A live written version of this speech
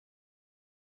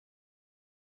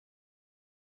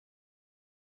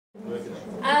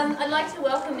I'd like to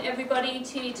welcome everybody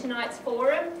to tonight's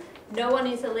forum, No One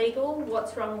is Illegal,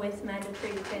 What's Wrong with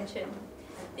Mandatory Detention.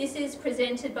 This is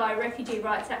presented by Refugee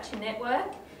Rights Action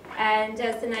Network, and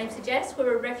as the name suggests,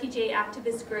 we're a refugee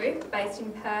activist group based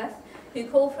in Perth who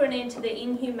call for an end to the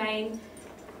inhumane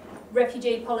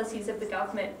refugee policies of the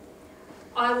government.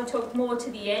 I will talk more to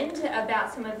the end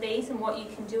about some of these and what you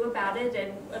can do about it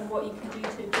and what you can do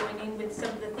to join in with some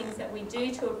of the things that we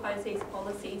do to oppose these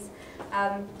policies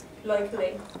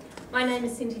locally. My name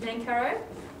is Nancarrow.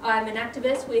 I'm an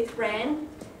activist with RRAN.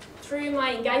 Through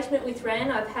my engagement with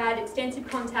RRAN, I've had extensive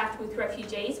contact with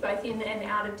refugees, both in and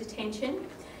out of detention,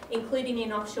 including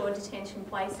in offshore detention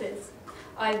places.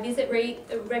 I visit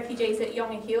refugees at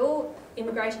Yonga Hill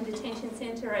Immigration Detention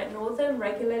Centre at Northern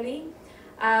regularly.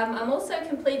 I'm also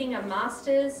completing a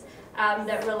master's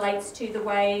that relates to the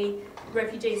way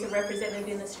refugees are represented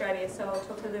in Australia, so I'll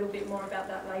talk a little bit more about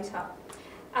that later.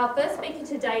 Our first speaker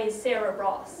today is Sarah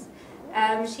Ross.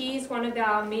 She is one of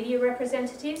our media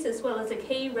representatives as well as a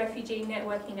key refugee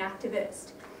networking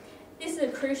activist. This is a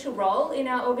crucial role in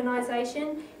our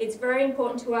organisation. It's very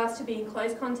important to us to be in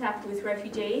close contact with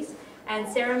refugees, and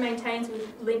Sarah maintains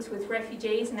links with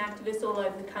refugees and activists all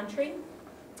over the country.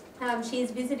 She has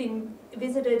visited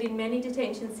in many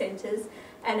detention centres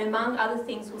and among other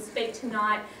things will speak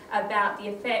tonight about the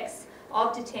effects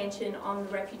of detention on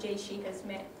the refugees she has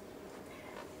met.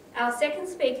 Our second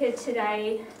speaker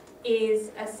today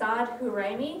is Assad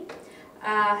Khurrami, a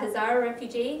Hazara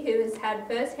refugee who has had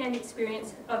first-hand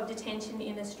experience of detention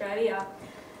in Australia.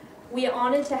 We are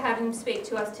honoured to have him speak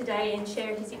to us today and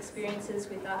share his experiences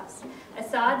with us.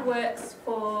 Assad works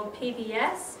for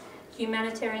PBS,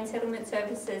 Humanitarian Settlement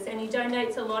Services, and he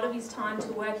donates a lot of his time to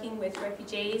working with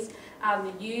refugees,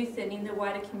 the youth and in the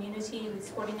wider community with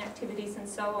sporting activities and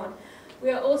so on.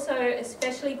 We are also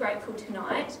especially grateful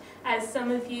tonight, as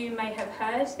some of you may have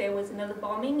heard, there was another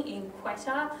bombing in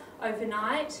QUT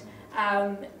overnight.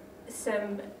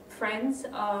 Some friends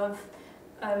of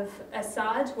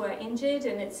Assad were injured,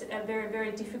 and it's a very,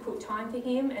 very difficult time for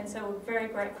him, and so we're very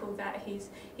grateful that he's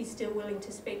still willing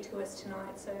to speak to us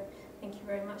tonight. So thank you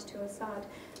very much to Assad.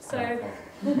 So,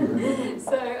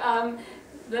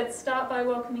 let's start by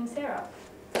welcoming Sarah.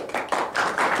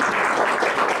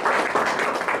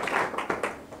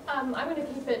 I'm going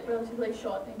to keep it relatively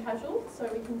short and casual so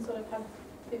we can sort of have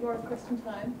a bit more of question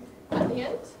time at the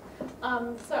end.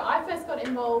 So I first got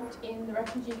involved in the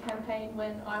refugee campaign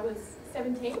when I was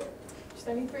 17, just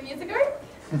only 3 years ago.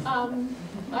 I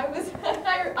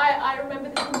remember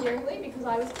this endearingly because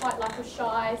I was quite like a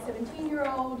shy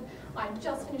 17-year-old. I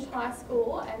just finished high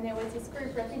school and there was this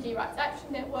group, Refugee Rights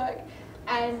Action Network,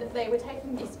 and they were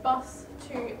taking this bus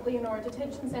to Leonora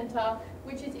Detention Centre,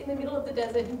 which is in the middle of the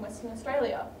desert in Western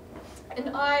Australia.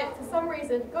 And I, for some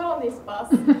reason, got on this bus.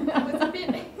 It was a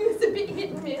bit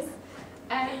hit and miss.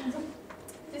 And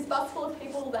this bus full of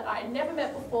people that I had never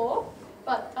met before,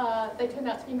 but they turned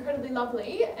out to be incredibly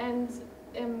lovely, and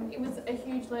it was a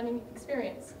huge learning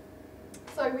experience.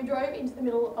 So we drove into the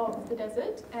middle of the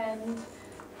desert, and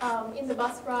in the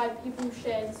bus ride, people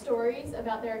shared stories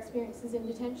about their experiences in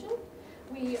detention.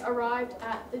 We arrived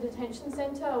at the detention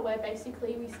centre where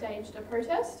basically we staged a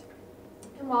protest.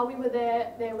 And while we were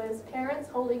there, there was parents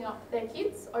holding up their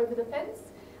kids over the fence.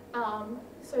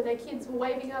 So their kids were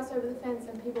waving us over the fence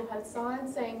and people had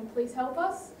signs saying, "Please help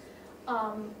us."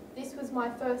 This was my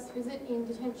first visit in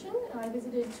detention. I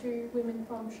visited 2 women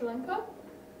from Sri Lanka.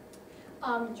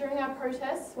 During our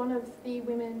protests, one of the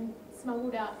women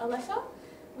smuggled out a letter,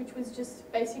 which was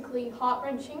just basically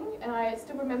heart-wrenching, and I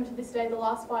still remember to this day the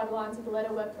last 5 lines of the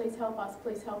letter were, "Please help us,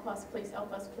 please help us, please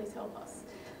help us, please help us."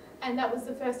 And that was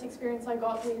the first experience I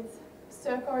got with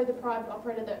Serco, the private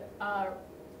operator that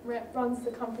runs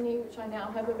the company, which I now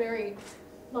have a very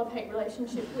love-hate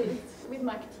relationship with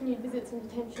my continued visits in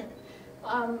detention.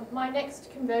 My next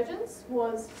convergence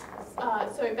was,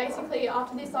 so basically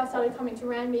after this I started coming to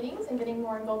RRAN meetings and getting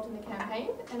more involved in the campaign,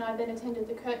 and I then attended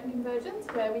the Curtin convergence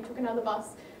where we took another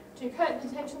bus to Curtin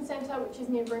Detention Centre, which is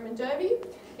near Broome and Derby.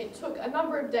 It took a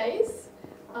number of days,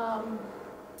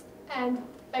 and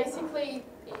basically,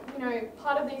 you know,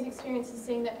 part of these experiences is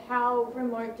seeing that how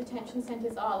remote detention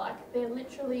centres are. Like, they're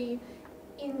literally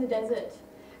in the desert,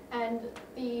 and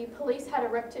the police had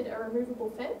erected a removable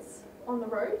fence on the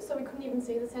road, so we couldn't even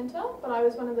see the centre, but I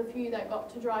was one of the few that got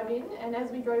to drive in, and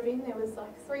as we drove in there was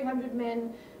like 300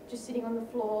 men just sitting on the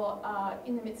floor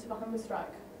in the midst of a hunger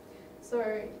strike. So,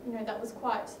 you know, that was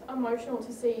quite emotional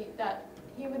to see that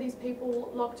here were these people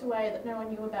locked away that no one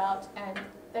knew about, and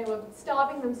they were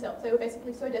starving themselves. They were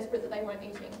basically so desperate that they weren't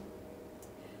eating.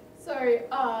 So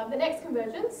the next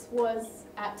convergence was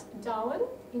at Darwin,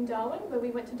 where we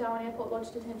went to Darwin Airport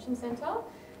Lodge Detention Centre.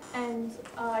 And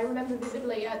I remember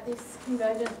vividly at this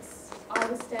convergence, I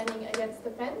was standing against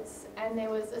the fence and there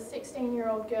was a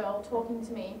 16-year-old girl talking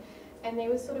to me, and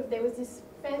there was this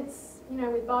fence, you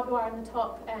know, with barbed wire on the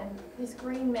top and this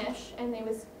green mesh, and there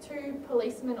was 2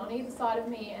 policemen on either side of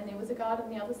me and there was a guard on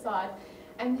the other side.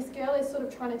 And this girl is sort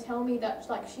of trying to tell me that,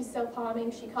 like, she's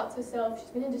self-harming, she cuts herself, she's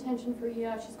been in detention for a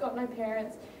year, she's got no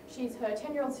parents, she's her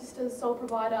 10-year-old sister's sole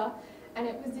provider. And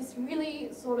it was this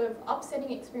really sort of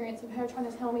upsetting experience of her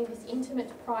trying to tell me this intimate,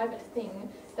 private thing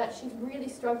that she's really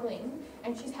struggling,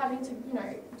 and she's having to, you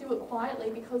know, do it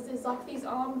quietly because there's like these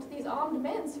armed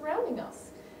men surrounding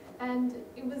us. And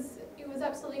it was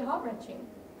absolutely heart-wrenching.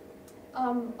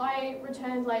 I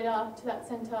returned later to that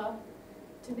centre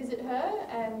to visit her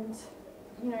and,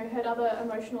 you know, heard other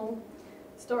emotional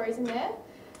stories in there.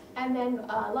 And then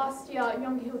last year,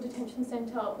 Yongah Hill Detention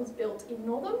Centre was built in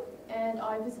Northam, and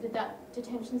I visited that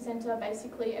detention centre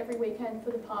basically every weekend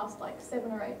for the past like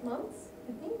 7 or 8 months,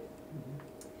 I think,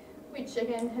 which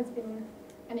again has been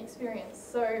an experience.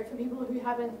 So for people who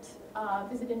haven't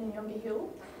visited in Yongah Hill,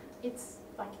 it's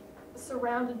like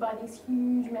surrounded by these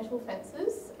huge metal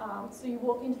fences. So you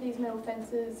walk into these metal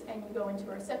fences and you go into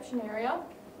a reception area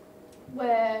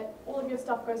where all of your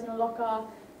stuff goes in a locker,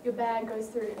 your bag goes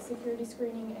through a security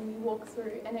screening, and you walk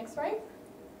through an x-ray.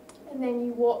 And then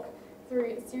you walk through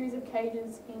a series of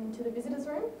cages into the visitors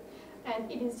room.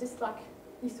 And it is just like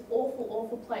this awful,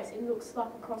 awful place. It looks like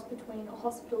a cross between a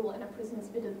hospital and a prisoner's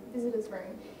visitors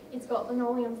room. It's got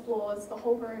linoleum floors, the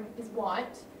whole room is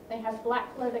white. They have black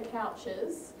leather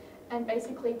couches and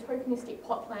basically tokenistic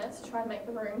pot plants to try and make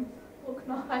the room look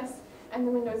nice. And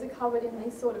the windows are covered in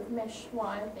these sort of mesh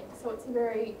wire things. So it's a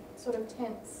very sort of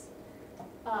tense,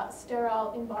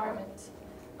 sterile environment.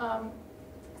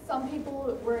 Some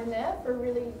people were in there for a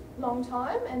really long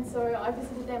time, and so I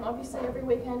visited them obviously every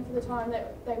weekend for the time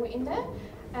that they were in there.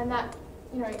 And that,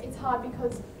 you know, it's hard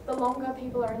because the longer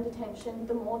people are in detention,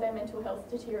 the more their mental health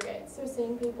deteriorates. So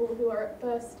seeing people who are at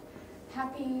first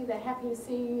happy, they're happy to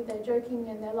see you, they're joking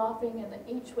and they're laughing, and then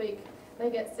each week they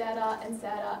get sadder and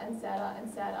sadder and sadder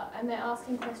and sadder, and they're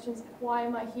asking questions like, why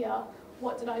am I here?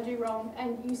 What did I do wrong?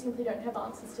 And you simply don't have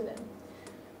answers to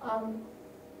them.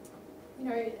 You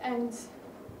know, and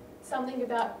something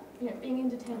about, you know, being in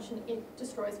detention, it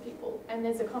destroys people, and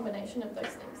there's a combination of those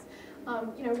things.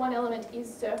 You know, one element is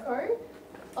Serco.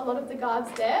 A lot of the guards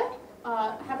there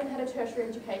haven't had a tertiary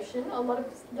education. A lot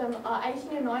of them are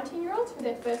 18 and 19-year-olds who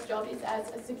their first job is as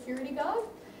a security guard.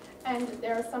 And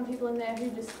there are some people in there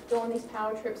who just go on these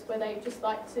power trips where they just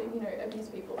like to, you know, abuse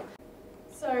people.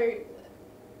 So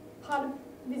part of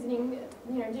visiting,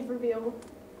 you know, did reveal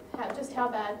just how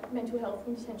bad mental health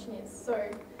in detention is. So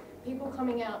people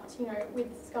coming out, you know, with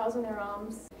scars on their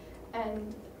arms,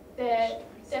 and they're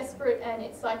desperate, and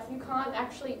it's like you can't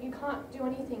do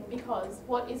anything because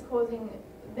what is causing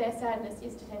their sadness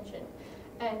is detention.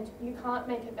 And you can't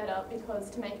make it better because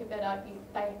to make it better,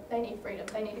 they need freedom,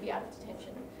 they need to be out of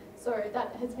detention. So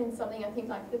that has been something I think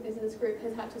like the visitors group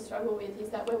has had to struggle with, is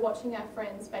that we're watching our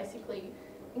friends basically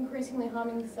increasingly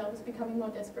harming themselves, becoming more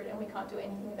desperate, and we can't do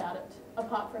anything about it,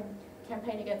 apart from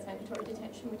campaign against mandatory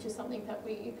detention, which is something that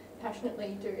we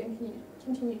passionately do and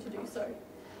continue to do so.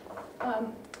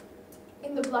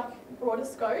 In the broader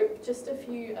scope, just a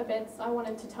few events I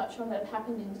wanted to touch on that have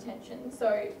happened in detention.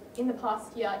 So in the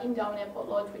past year, in Darwin Airport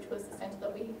Lodge, which was the centre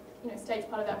that we, you know, staged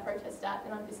part of our protest at,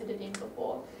 and I visited in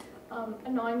before, a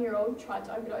 9-year-old tried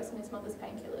to overdose on his mother's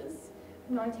painkillers.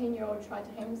 A 19-year-old tried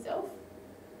to hang himself.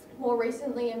 More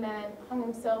recently, a man hung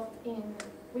himself in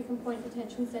Wickham Point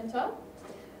Detention Centre.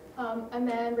 A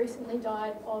man recently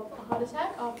died of a heart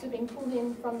attack after being pulled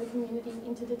in from the community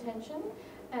into detention,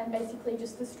 and basically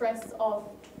just the stress of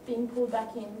being pulled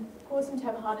back in caused him to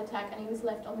have a heart attack, and he was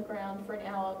left on the ground for an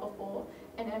hour before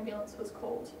an ambulance was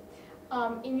called.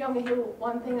 In Yongah Hill,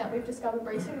 one thing that we've discovered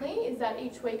recently is that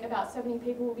each week about 70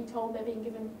 people will be told they're being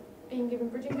given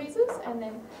bridging visas, and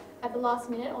then at the last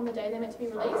minute, on the day they're meant to be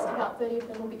released, about 30 of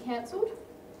them will be cancelled,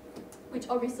 which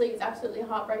obviously is absolutely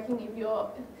heartbreaking if you're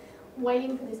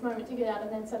waiting for this moment to get out and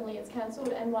then suddenly it's cancelled.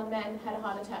 And one man had a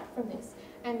heart attack from this,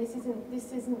 and this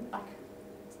isn't like,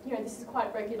 you know, this is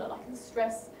quite regular. Like the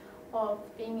stress of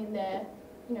being in there,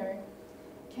 you know,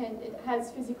 it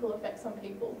has physical effects on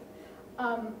people.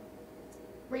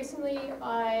 Recently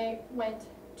I went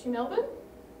to Melbourne,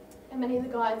 and many of the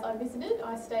guys I visited,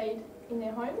 I stayed in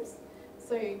their homes.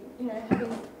 So, you know,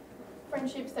 having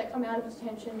friendships that come out of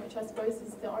detention, which I suppose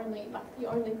is the only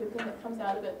good thing that comes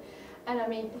out of it. And I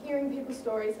mean, hearing people's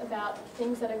stories about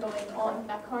things that are going on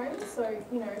back home. So,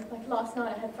 you know, like last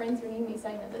night I had friends ringing me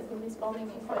saying that there's been this bombing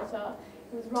in QUT.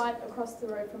 It was right across the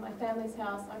road from my family's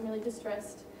house. I'm really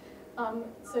distressed.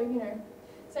 So, you know,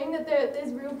 saying that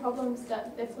there's real problems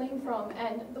that they're fleeing from,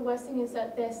 and the worst thing is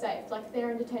that they're safe. Like,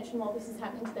 they're in detention while this is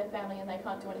happening to their family and they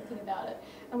can't do anything about it.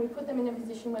 And we put them in a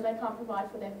position where they can't provide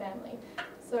for their family.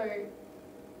 So,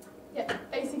 yeah,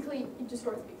 basically it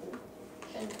destroys people.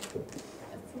 And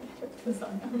that's the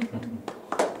song.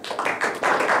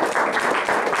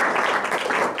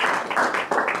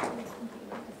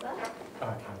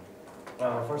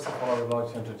 Okay. First of all, I would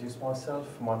like to introduce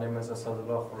myself. My name is Assad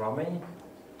Khurrami.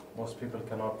 Most people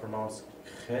cannot pronounce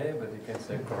Khe, but you can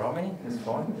say Khurrami, it's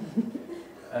fine.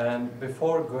 And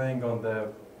before going on the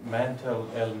mental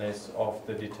illness of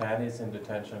the detainees in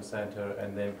detention center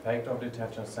and the impact of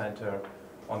detention center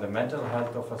on the mental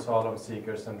health of asylum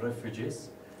seekers and refugees,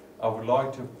 I would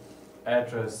like to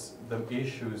address the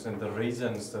issues and the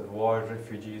reasons that why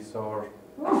refugees are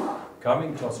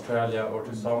coming to Australia or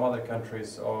to some other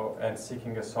countries and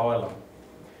seeking asylum.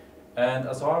 And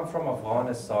as I'm from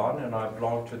Afghanistan and I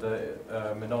belong to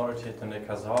the minority ethnic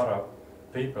Hazara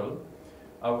people,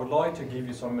 I would like to give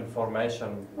you some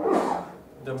information.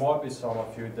 There might be some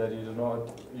of you that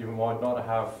you might not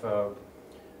have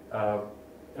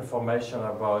information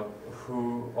about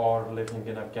who are living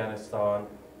in Afghanistan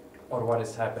or what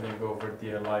is happening over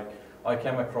there. Like, I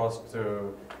came across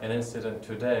to an incident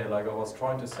today. Like, I was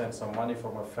trying to send some money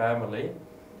for my family,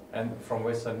 and from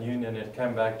Western Union it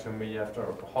came back to me after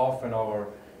half an hour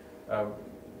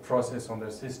process on their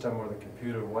system or the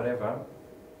computer, whatever.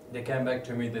 They came back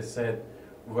to me, they said,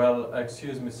 well,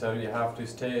 excuse me sir, you have to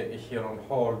stay here on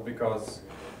hold because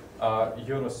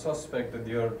you're a suspect that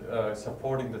you're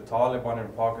supporting the Taliban in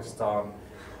Pakistan,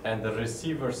 and the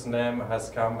receiver's name has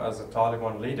come as a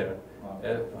Taliban leader,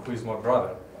 who is my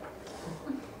brother.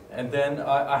 And then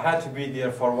I had to be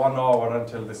there for 1 hour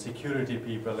until the security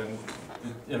people and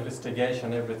the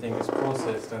investigation, everything is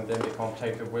processed, and then they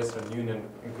contact the Western Union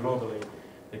and globally.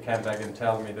 They came back and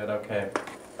tell me that, okay,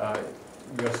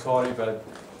 we are sorry, but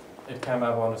it came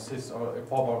up on a system, it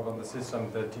popped up on the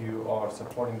system that you are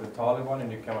supporting the Taliban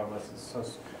and you came up as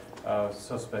a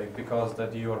suspect because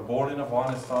that you are born in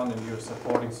Afghanistan and you're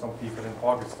supporting some people in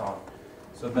Pakistan.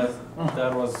 So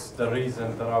that was the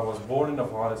reason that I was born in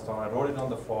Afghanistan. I wrote it on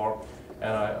the form,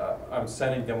 and I'm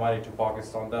sending the money to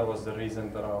Pakistan. That was the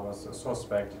reason that I was a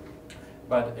suspect.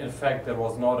 But in fact, there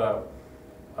was not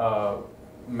a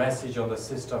message on the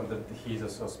system that he's a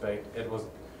suspect. It was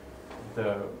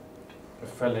the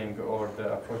feeling or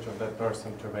the approach of that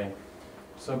person to me.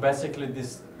 So basically,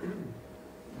 this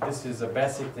is a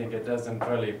basic thing. It doesn't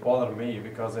really bother me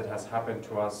because it has happened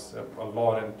to us a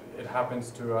lot, and it happens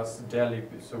to us daily,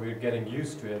 so we're getting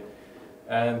used to it.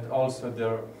 And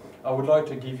also I would like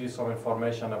to give you some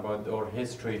information about our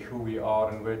history, who we are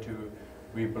and where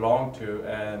we belong to,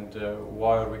 and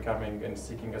why are we coming and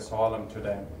seeking asylum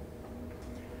today.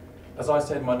 As I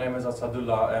said, my name is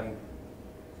Assadullah, and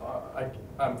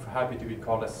I'm happy to be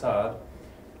called Assad.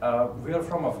 We are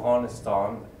from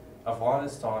Afghanistan.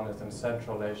 Afghanistan is in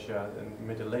Central Asia and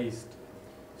Middle East.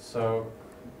 So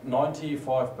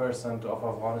 95% of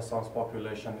Afghanistan's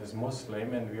population is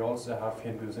Muslim, and we also have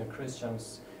Hindus and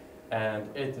Christians and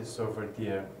atheists over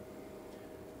there.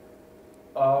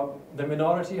 The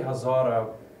minority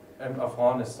Hazara in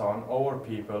Afghanistan, our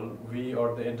people, we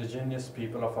are the indigenous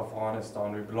people of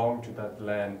Afghanistan. We belong to that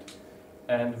land.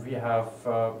 And we are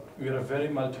a very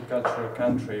multicultural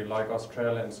country like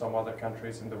Australia and some other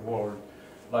countries in the world.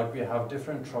 Like, we have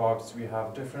different tribes, we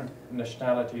have different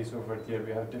nationalities over there,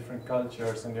 we have different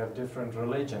cultures, and we have different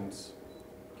religions.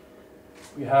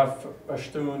 We have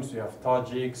Pashtuns, we have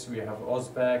Tajiks, we have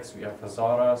Uzbeks, we have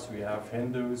Hazaras, we have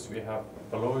Hindus, we have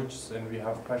Balochs, and we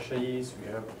have Kashayis.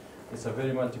 It's a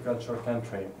very multicultural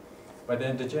country. But the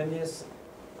indigenous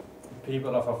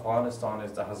people of Afghanistan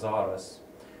is the Hazaras.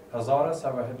 Hazaras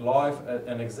have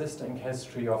an existing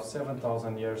history of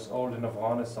 7,000 years old in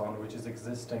Afghanistan, which is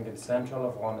existing in central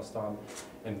Afghanistan,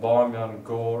 in Bamiyan,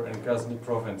 Ghor, and Ghazni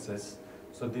provinces.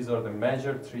 So these are the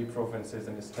major 3 provinces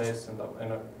and states in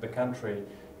the country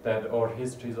that our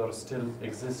histories are still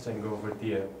existing over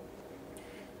there.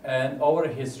 And our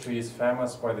history is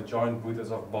famous by the giant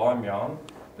Buddhas of Bamiyan,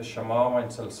 the Shamama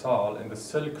and Salsal, and the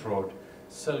Silk Road.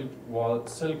 Silk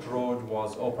Road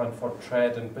was opened for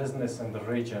trade and business in the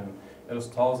region. It was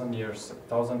thousands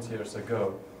years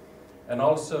ago. And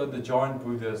also the giant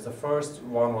Buddhas, the first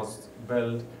one was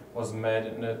made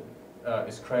in a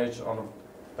scratch on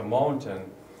the mountain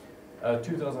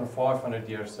 2,500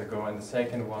 years ago, and the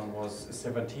second one was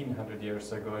 1,700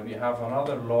 years ago. And we have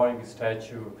another lying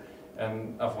statue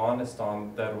in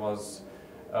Afghanistan that was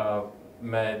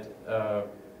made a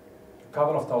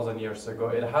couple of thousand years ago.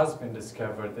 It has been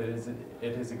discovered that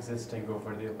it is existing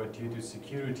over there, but due to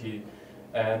security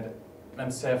and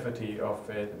safety of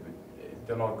it,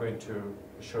 they're not going to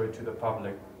show it to the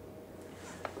public.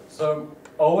 So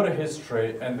our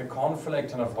history and the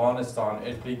conflict in Afghanistan,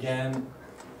 it began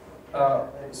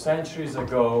centuries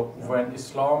ago when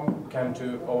Islam came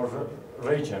to our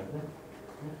region.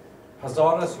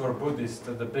 Hazaras were Buddhist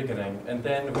at the beginning, and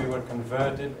then we were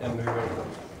converted and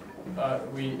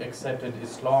we accepted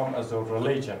Islam as a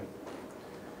religion.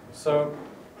 So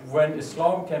when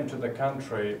Islam came to the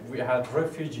country, we had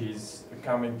refugees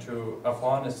coming to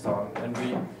Afghanistan, and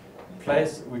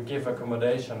we give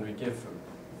accommodation, we give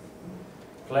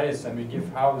place, and we give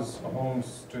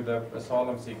homes to the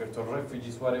asylum seekers, to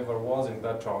refugees, whatever was in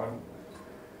that time.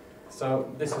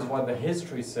 So this is what the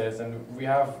history says, and we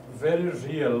have very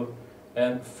real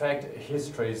and fact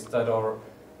histories that are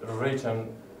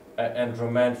written and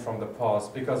remain from the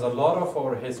past, because a lot of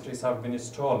our histories have been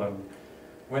stolen.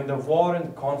 When the war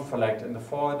and conflict and the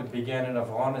fight began in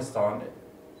Afghanistan,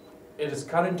 it is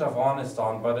current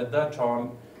Afghanistan, but at that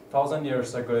time, 1,000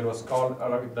 years ago, it was called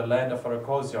the land of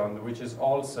Arakozian, which is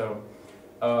also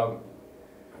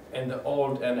in the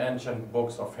old and ancient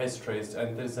books of histories.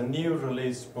 And there's a new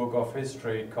released book of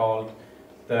history called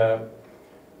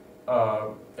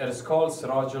it is called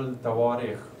Siraj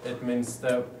al-Tawarikh. It means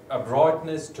a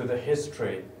brightness to the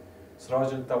history.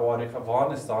 Siraj al-Tawarikh,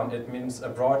 Afghanistan, it means a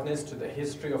brightness to the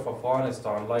history of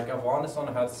Afghanistan. Like Afghanistan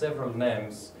had several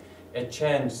names, it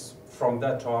changed from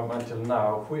that time until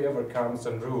now. Whoever comes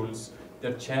and rules,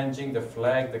 they're changing the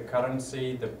flag, the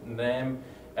currency, the name,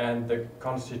 and the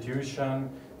constitution,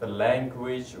 the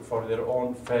language for their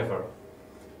own favor.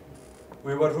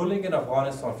 We were ruling in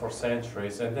Afghanistan for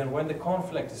centuries, and then when the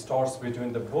conflict starts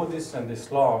between the Buddhists and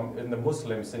Islam and the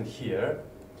Muslims in here,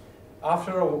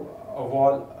 after a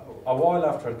while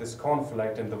after this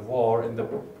conflict and the war and the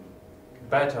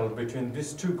battle between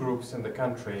these two groups in the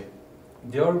country,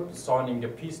 they are signing a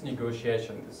peace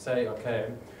negotiation to say, okay,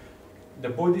 the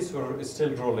Buddhists were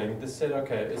still ruling. They said,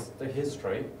 okay, it's the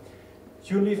history.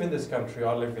 You live in this country,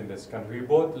 I live in this country. We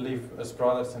both live as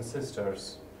brothers and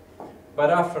sisters.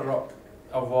 But after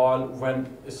a while, when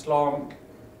Islam,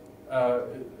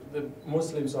 the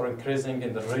Muslims are increasing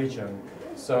in the region,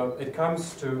 so it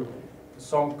comes to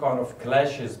some kind of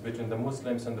clashes between the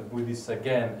Muslims and the Buddhists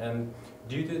again. And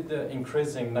due to the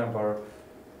increasing number,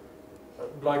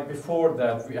 like before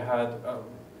that, we had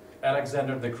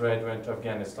Alexander the Great went to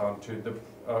Afghanistan to the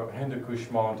Hindu Kush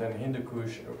mountain. Hindu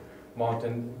Kush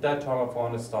mountain, that time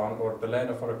Afghanistan, or the land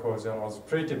of Arakozian, was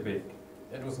pretty big.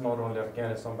 It was not only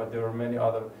Afghanistan, but there were many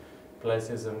other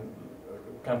places and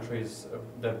countries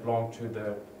that belong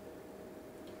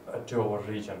to our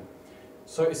region.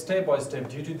 So step by step,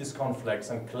 due to these conflicts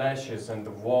and clashes and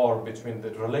the war between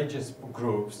the religious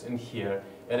groups in here,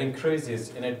 it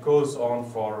increases and it goes on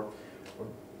for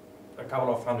a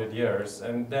couple of 100 years,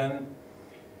 and then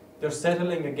they're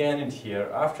settling again in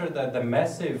here. After that, the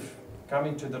massive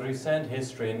coming to the recent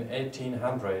history in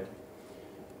 1800,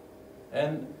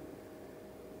 and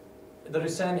the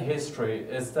recent history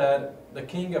is that the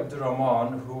King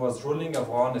Abdurrahman, who was ruling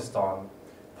Afghanistan,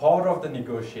 part of the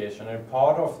negotiation and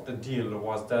part of the deal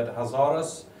was that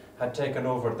Hazaras had taken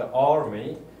over the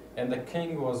army and the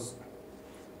king was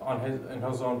in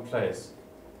his own place.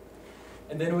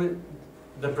 And then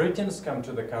the Britons come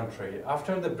to the country.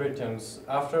 After the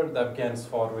Afghans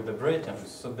fought with the Britons,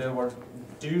 so they were,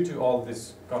 due to all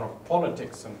this kind of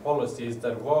politics and policies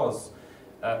that was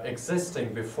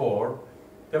existing before,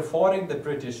 they're fighting the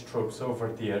British troops over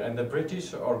there, and the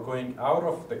British are going out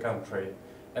of the country.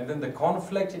 And then the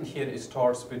conflict in here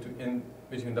starts between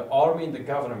the army and the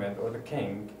government, or the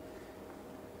king.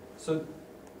 So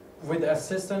with the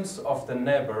assistance of the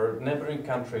neighboring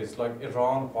countries like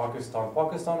Iran,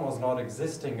 Pakistan was not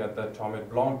existing at that time. It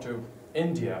belonged to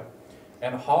India,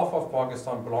 and half of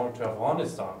Pakistan belonged to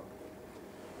Afghanistan.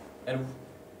 And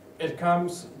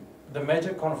the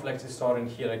major conflict is starting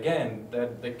here again,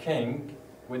 that the king,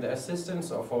 with the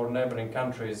assistance of our neighboring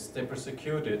countries, they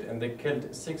persecuted and they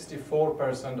killed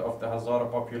 64% of the Hazara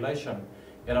population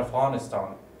in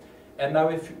Afghanistan. And now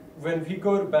when we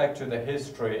go back to the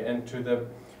history and to the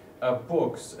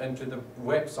books and to the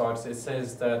websites, it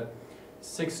says that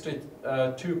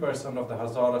 62% of the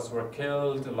Hazaras were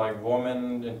killed, like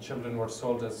women and children were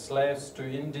sold as slaves to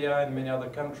India and many other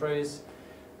countries.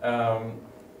 And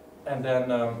then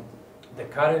the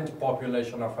current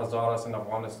population of Hazaras in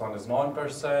Afghanistan is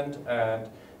 9%, and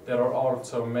there are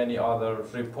also many other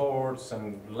reports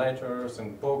and letters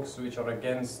and books which are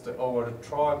against our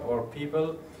tribe or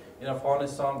people, in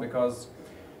Afghanistan because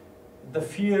the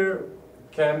fear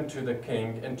came to the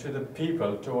king and to the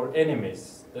people, to our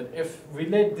enemies, that if we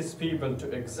let these people to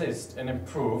exist and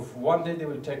improve, one day they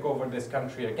will take over this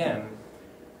country again.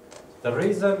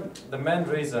 The main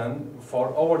reason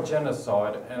for our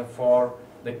genocide and for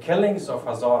the killings of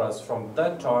Hazaras from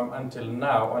that time until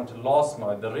now, until last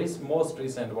night, the most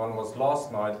recent one was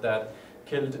last night that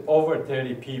killed over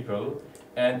 30 people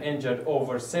and injured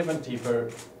over 70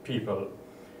 people.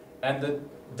 And the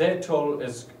death toll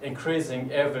is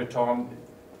increasing every time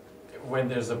when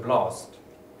there's a blast.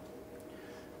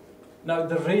 Now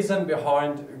the reason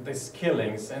behind these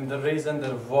killings and the reason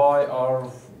that why are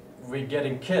we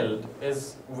getting killed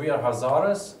is we are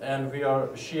Hazaras and we are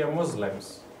Shia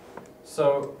Muslims.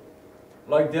 So,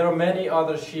 like there are many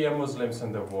other Shia Muslims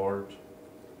in the world.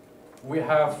 We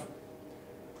have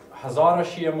Hazara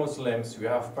Shia Muslims, we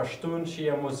have Pashtun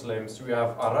Shia Muslims, we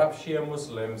have Arab Shia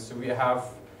Muslims, we have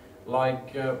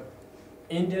like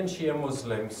Indian Shia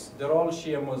Muslims. They're all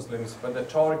Shia Muslims, but the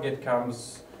target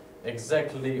comes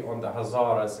exactly on the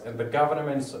Hazaras. And the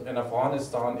governments in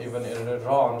Afghanistan, even in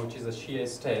Iran, which is a Shia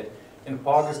state, in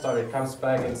Pakistan it comes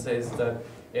back and says that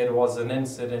it was an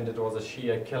incident, it was a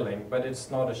Shia killing, but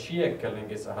it's not a Shia killing,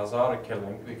 it's a Hazara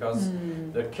killing because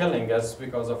they're killing us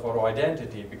because of our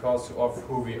identity, because of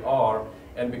who we are,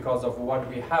 and because of what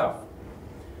we have.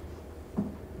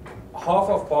 Half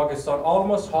of Pakistan,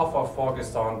 almost half of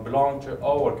Pakistan belong to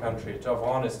our country, to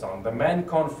Afghanistan. The main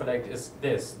conflict is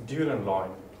this, Durand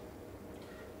line.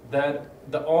 That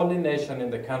the only nation in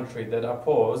the country that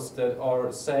oppose, that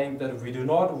are saying that we do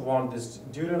not want this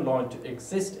Durand line to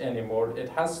exist anymore, it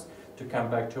has to come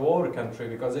back to our country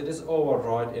because it is our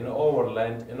right in our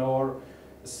land, in our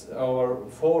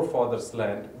forefathers'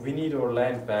 land. We need our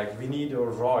land back, we need our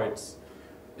rights.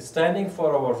 Standing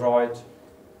for our right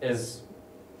is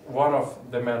one of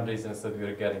the main reasons that we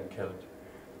are getting killed.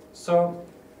 So,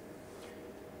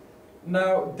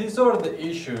 now these are the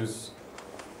issues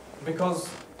because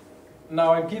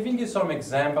now I'm giving you some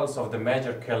examples of the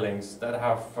major killings that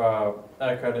have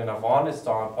occurred in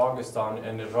Afghanistan, Pakistan,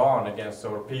 and Iran against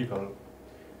our people.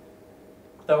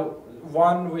 The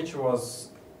one which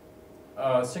was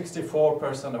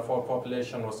 64% of our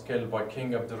population was killed by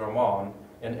King Abdurrahman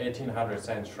in 1800th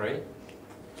century.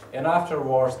 And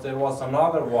afterwards there was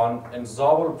another one in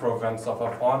Zabul province of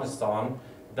Afghanistan.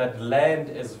 That land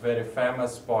is very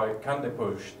famous by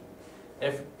Kandapusht.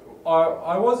 If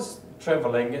I was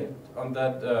traveling on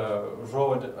that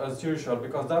road as usual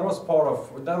because that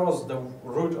was the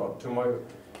route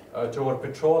to our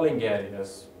patrolling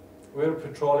areas. We were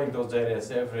patrolling those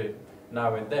areas every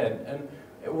now and then, and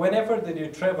whenever that you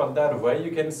travel that way,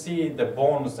 you can see the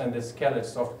bones and the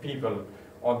skeletons of people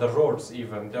on the roads.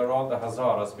 Even they're all the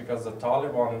Hazaras because the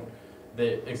Taliban,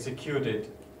 they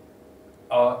executed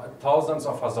thousands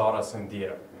of Hazaras in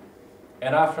there.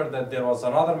 And after that, there was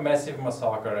another massive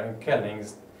massacre and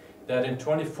killings that in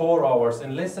 24 hours,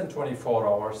 in less than 24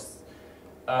 hours,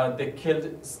 they killed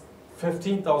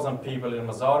 15,000 people in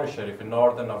Mazar-e-Sharif in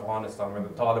northern Afghanistan when the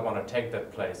Taliban attacked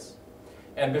that place.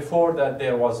 And before that,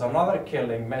 there was another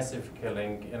killing, massive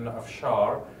killing in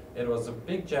Afshar. It was a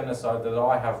big genocide that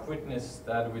I have witnessed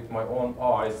that with my own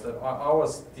eyes. That I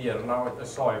was there and I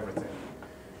saw everything.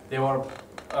 They were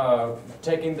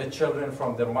taking the children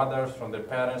from their mothers, from their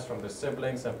parents, from their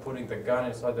siblings, and putting the gun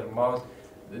inside their mouth.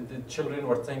 The children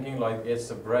were thinking like it's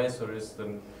the breast or it's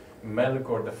the milk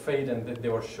or the feed, and they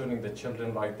were shooting the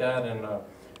children like that. And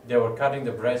they were cutting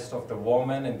the breast of the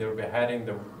woman, and they were beheading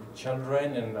the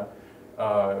children and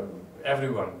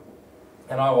everyone.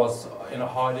 And I was in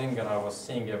hiding, and I was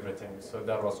seeing everything. So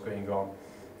that was going on.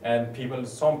 And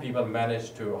some people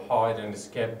managed to hide and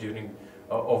escape during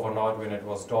overnight when it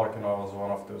was dark, and I was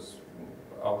one of those.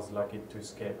 I was lucky to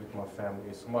escape with my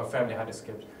family. So my family had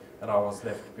escaped, and I was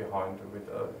left behind with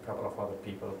a couple of other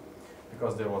people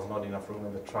because there was not enough room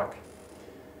in the truck.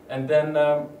 And then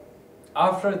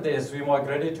after this, we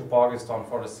migrated to Pakistan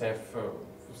for a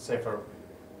safer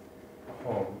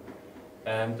home.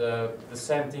 And the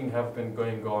same thing have been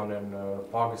going on in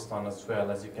Pakistan as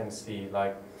well. As you can see,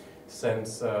 like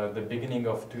since the beginning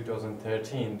of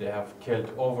 2013, they have killed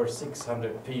over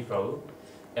 600 people,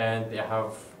 and they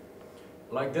have,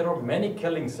 like, there are many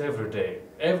killings every day.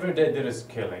 Every day there is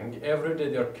killing. Every day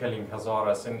they are killing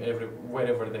Hazaras, and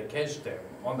wherever they catch them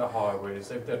on the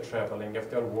highways, if they're traveling, if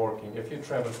they're working. If you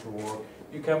travel to work,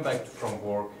 you come back from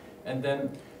work, and then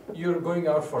you're going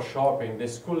out for shopping. The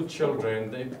school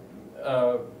children,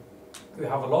 we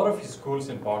have a lot of schools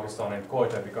in Pakistan and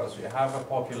QUT because we have a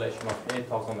population of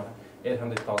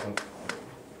 800,000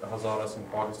 Hazaras in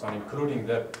Pakistan, including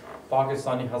the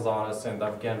Pakistani Hazaras and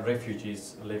Afghan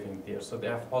refugees living there. So they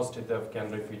have hosted the Afghan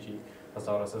refugee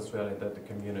Hazaras as well in the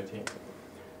community.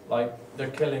 Like, they're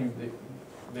killing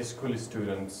the school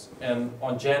students. And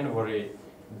on January,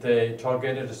 they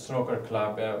targeted a snooker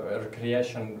club, a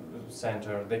recreation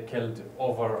center. They killed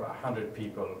over 100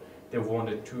 people. They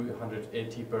wounded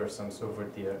 280 persons over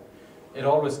there. It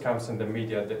always comes in the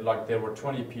media that like there were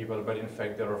 20 people, but in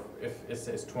fact there are, if it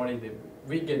says 20,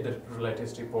 we get the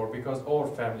latest report because all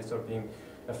families are being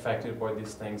affected by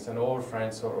these things, and all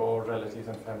friends or all relatives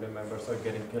and family members are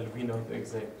getting killed. We know the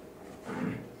exact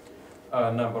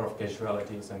number of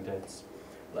casualties and deaths.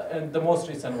 And the most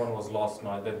recent one was last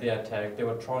night that they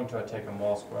were trying to attack a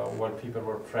mosque while people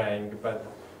were praying, but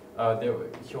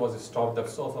he was stopped, the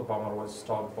social bomber was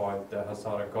stopped by the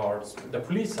Hazara guards. The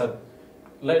police had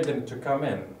let them to come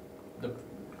in. The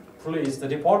police, the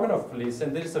Department of Police,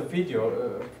 and there is a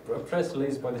video, a press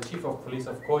release by the Chief of Police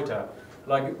of QUT.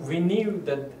 Like, we knew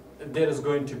that there is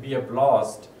going to be a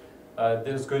blast,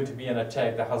 there's going to be an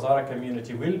attack. The Hazara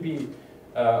community will be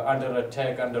under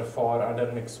attack, under fire, under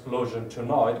an explosion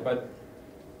tonight, but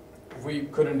we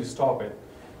couldn't stop it.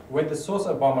 When the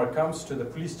suicide bomber comes to the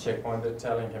police checkpoint, they're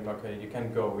telling him, okay, you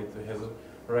can go with his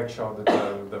rickshaw,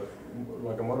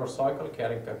 like a motorcycle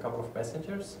carrying a couple of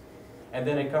passengers. And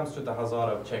then it comes to the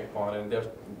Hazara checkpoint, and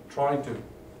they're trying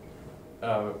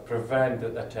to prevent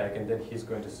the attack, and then he's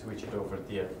going to switch it over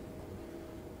there.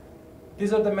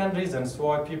 These are the main reasons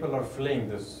why people are fleeing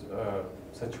these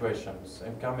situations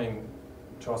and coming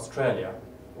to Australia.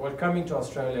 Well, coming to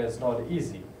Australia is not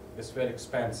easy. It's very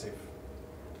expensive.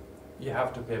 You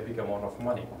have to pay a big amount of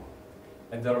money.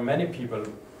 And there are many people,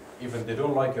 even they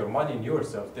don't like your money in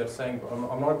yourself, they're saying,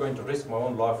 I'm not going to risk my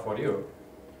own life for you.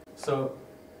 So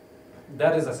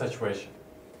that is the situation.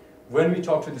 When we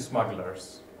talk to the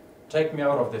smugglers, take me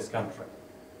out of this country.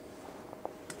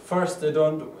 First, they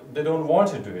don't want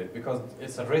to do it because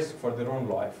it's a risk for their own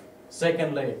life.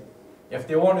 Secondly, if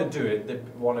they want to do it, they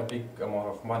want a big amount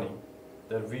of money.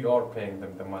 That we are paying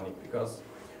them the money because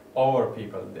our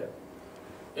people there.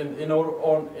 In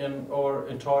our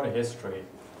entire history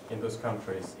in those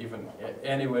countries, even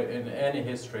anywhere in any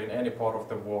history, in any part of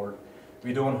the world,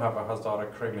 we don't have a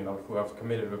Hazara criminal who have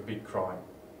committed a big crime.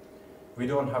 We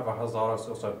don't have a Hazara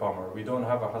suicide bomber. We don't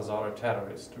have a Hazara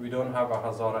terrorist. We don't have a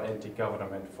Hazara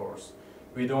anti-government force.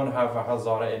 We don't have a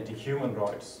Hazara anti-human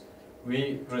rights.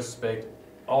 We respect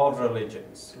all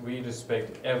religions. We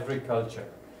respect every culture.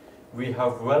 We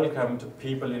have welcomed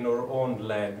people in our own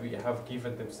land. We have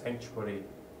given them sanctuary.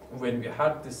 When we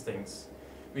had these things,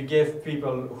 we gave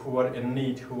people who were in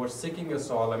need, who were seeking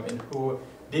asylum, and who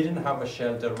didn't have a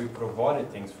shelter, we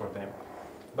provided things for them.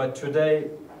 But today,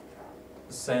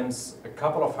 since a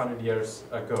couple of 100 years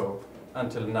ago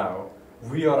until now,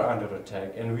 we are under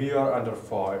attack, and we are under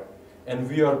fire, and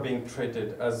we are being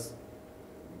treated as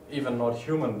even not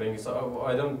human beings.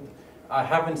 I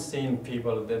haven't seen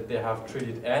people that they have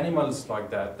treated animals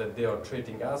like that they are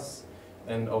treating us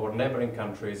in our neighboring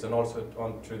countries, and also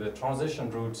onto the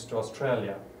transition routes to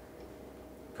Australia.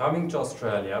 Coming to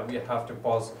Australia, we have to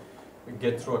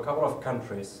get through a couple of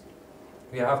countries.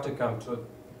 We have to come to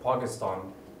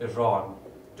Pakistan, Iran,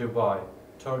 Dubai,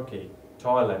 Turkey,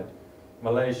 Thailand,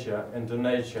 Malaysia,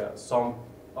 Indonesia. Some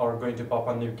are going to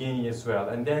Papua New Guinea as well,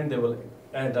 and then they will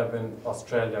end up in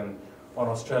on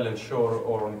Australian shore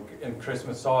or in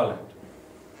Christmas Island.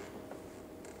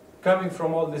 Coming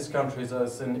from all these countries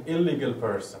as an illegal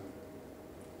person,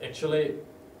 actually,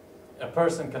 a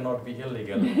person cannot be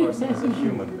illegal. A person is a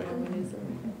human being.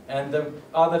 And the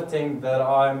other thing that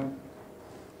I'm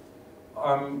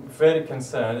very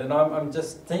concerned, and I'm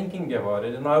just thinking about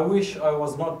it, and I wish I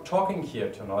was not talking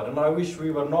here tonight, and I wish we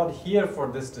were not here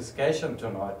for this discussion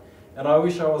tonight, and I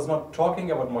wish I was not talking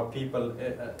about my people,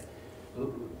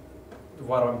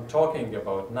 what I'm talking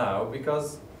about now,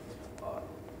 because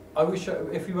I wish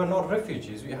if we were not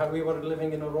refugees, we were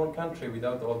living in our own country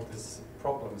without all these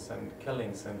problems and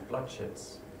killings and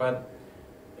bloodsheds. But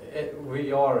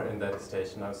we are in that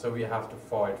stage now, so we have to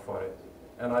fight for it.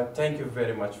 And I thank you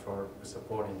very much for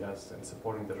supporting us and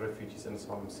supporting the refugees and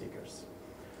asylum seekers.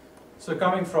 So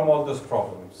coming from all those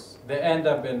problems, they end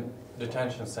up in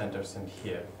detention centers in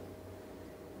here.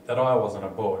 That I was on a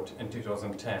boat in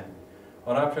 2010.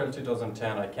 On April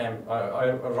 2010, I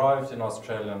arrived in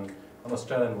Australian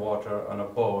water on a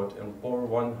boat in Port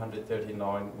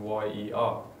 139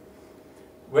 YER.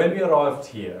 When we arrived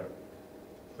here,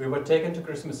 we were taken to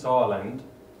Christmas Island.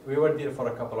 We were there for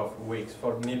a couple of weeks,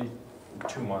 for nearly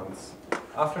 2 months.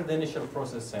 After the initial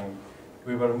processing,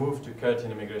 we were moved to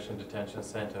Curtin Immigration Detention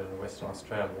Centre in Western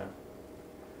Australia,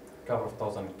 a couple of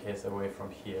thousand k's away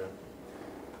from here.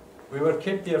 We were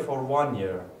kept there for 1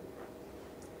 year.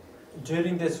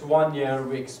 during this 1 year,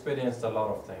 we experienced a lot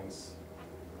of things.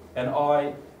 And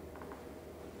I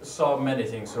saw many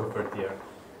things over there.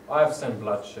 I have seen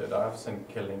bloodshed, I have seen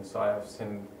killings, I have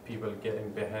seen people getting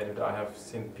beheaded, I have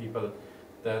seen people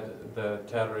that the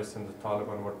terrorists and the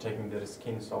Taliban were taking their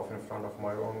skins off in front of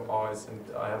my own eyes,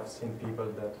 and I have seen people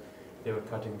that they were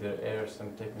cutting their ears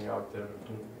and taking out their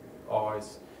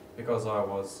eyes because I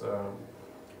was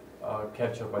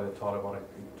captured by the Taliban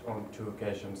on 2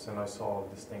 occasions, and I saw all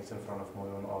these things in front of my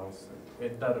own eyes.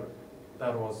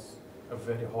 That was a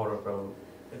very horrible,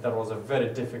 that was a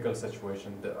very difficult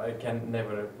situation. That I can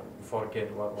never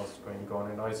forget what was going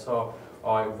on. And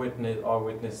I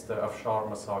witnessed the Afshar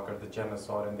massacre, the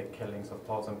genocide and the killings of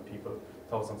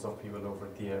thousands of people over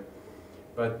there.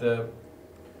 But the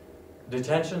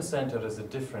detention center is a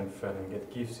different feeling.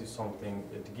 It gives you something,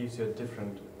 it gives you a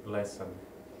different lesson.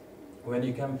 When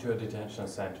you come to a detention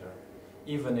center,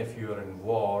 even if you're in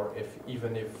war,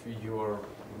 even if you're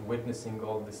witnessing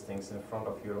all these things in front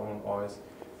of your own eyes,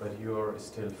 but you're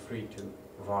still free to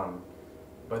run.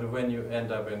 But when you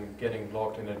end up in getting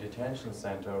locked in a detention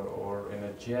center or in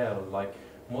a jail, like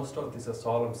most of these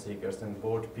asylum seekers and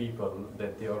board people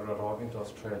that they are arriving to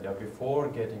Australia, before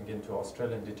getting into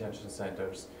Australian detention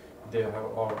centers, they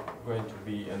are going to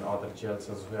be in other jails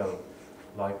as well.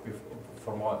 Like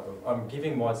I'm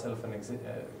giving myself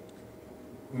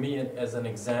me as an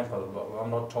example.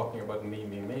 I'm not talking about me,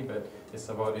 but it's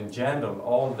about in general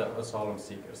all the asylum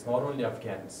seekers, not only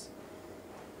Afghans.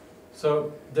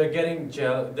 So they're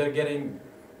getting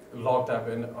locked up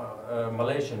in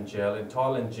Malaysian jail, in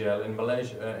Thailand jail, in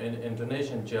Malaysia, in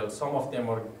Indonesian jail. Some of them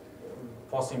are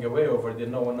passing away over there.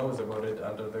 No one knows about it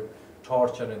under the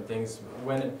torture and things.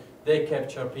 When they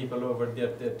capture people over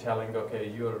there, they're telling,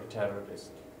 okay, you're a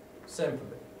terrorist.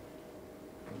 Simply.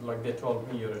 Like they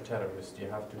told me, you're a terrorist. You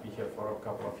have to be here for a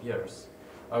couple of years.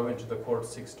 I went to the court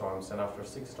 6 times, and after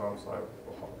 6 times, I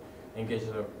engaged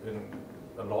in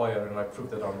a lawyer, and I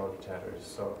proved that I'm not a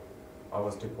terrorist. So I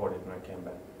was deported when I came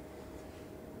back.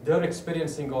 They're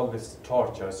experiencing all this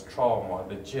tortures, trauma,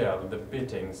 the jail, the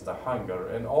beatings, the hunger,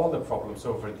 and all the problems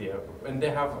over there. And they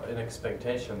have an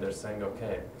expectation. They're saying,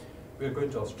 okay, we're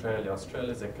going to Australia.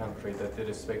 Australia is a country that they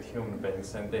respect human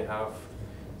beings, and they have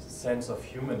a sense of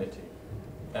humanity.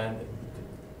 And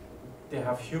they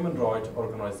have human rights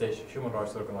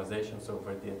organizations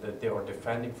over there that they are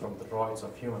defending from the rights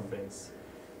of human beings.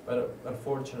 But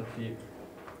unfortunately,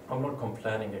 I'm not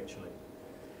complaining actually.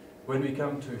 When we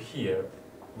come to here,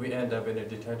 we end up in a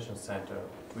detention center.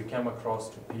 We come across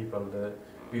to people that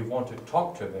we want to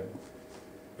talk to them.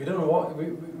 We don't want,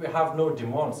 we have no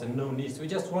demands and no needs. We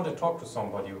just want to talk to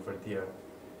somebody over there.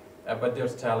 But they're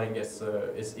telling us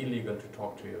it's illegal to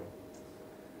talk to you.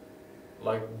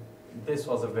 Like, this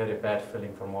was a very bad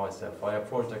feeling for myself. I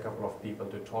approached a couple of people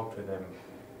to talk to them,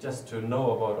 just to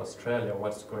know about Australia,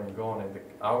 what's going on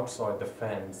outside the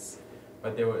fence.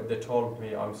 But they told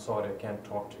me, I'm sorry, I can't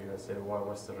talk to you. I said, why,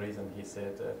 what's the reason?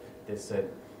 They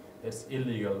said, it's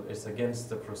illegal, it's against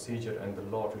the procedure and the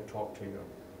law to talk to you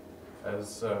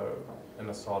as an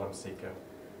asylum seeker.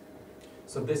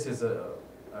 So this is a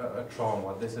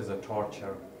trauma, this is a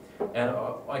torture. And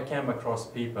I came across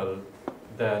people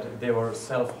that they were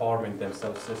self-harming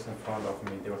themselves just in front of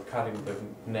me. They were cutting their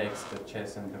necks, the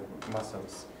chest, and the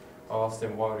muscles. I asked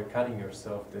them, why are you cutting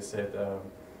yourself? They said,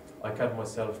 I cut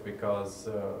myself because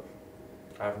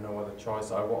I have no other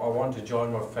choice. I want to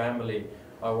join my family.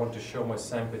 I want to show my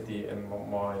sympathy and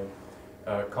my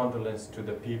condolence to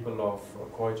the people of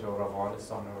Kuwait or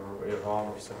Afghanistan or Iran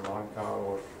or Sri Lanka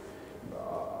or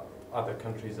other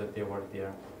countries that they were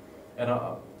there. And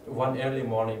one early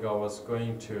morning I was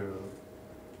going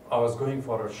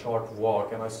for a short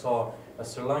walk, and I saw a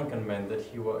Sri Lankan man that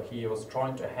he was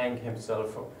trying to hang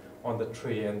himself on the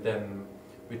tree, and then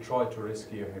we tried to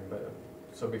rescue him. But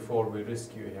so before we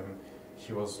rescued him,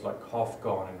 he was like half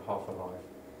gone and half alive.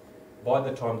 By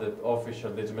the time the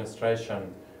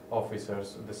demonstration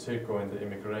officers, the CIRCO and the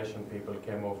immigration people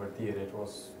came over there, it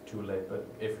was too late. But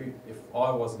if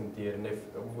I wasn't there, and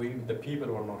if the people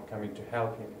were not coming to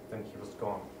help him, then he was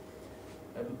gone.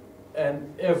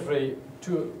 And every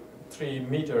 2-3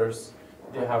 meters,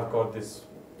 they have got these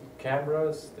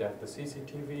cameras, they have the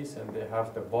CCTVs, and they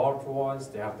have the barbed wires,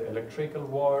 they have the electrical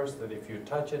wires that if you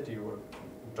touch it, you will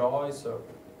die. So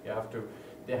you have to.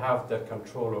 They have that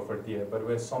control over there. But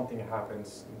when something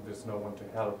happens, there's no one to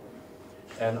help.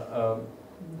 And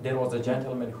there was a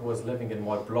gentleman who was living in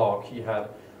my block. He had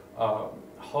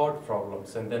heart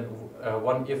problems, and then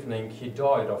one evening he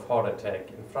died of heart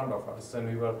attack in front of us, and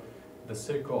we were the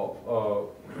CIRCO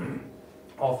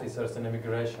officers in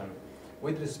immigration,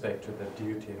 with respect to their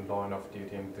duty and line of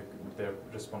duty and their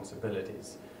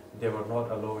responsibilities, they were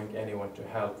not allowing anyone to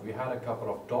help. We had a couple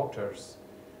of doctors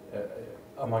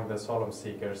among the asylum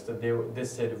seekers that they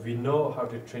said, we know how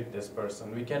to treat this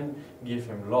person. We can give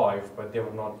him life, but they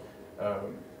were not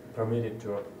permitted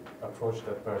to approach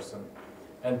that person.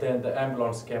 And then the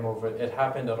ambulance came over. It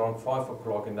happened around 5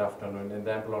 o'clock in the afternoon, and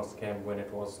the ambulance came when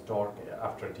it was dark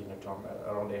after dinner time,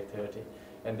 around 8:30,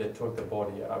 and they took the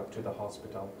body out to the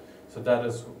hospital. So that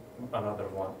is another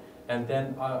one. And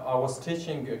then I was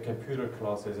teaching computer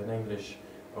classes in English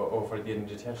over the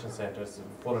detention centers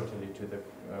voluntarily to the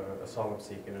asylum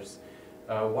seekers.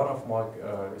 One of my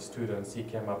students, he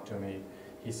came up to me.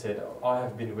 He said, I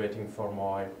have been waiting for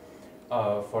my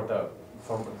for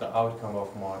the outcome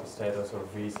of my status or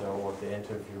visa or the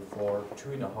interview for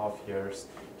 2.5 years.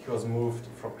 He was moved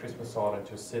from Christmas Island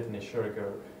to Sydney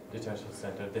Sugar Detention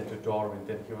Center, then to Darwin,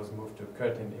 then he was moved to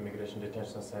Curtin Immigration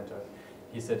Detention Center.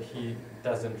 He said he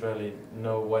doesn't really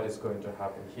know what is going to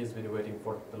happen. He's been waiting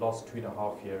for the last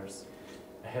 2.5 years.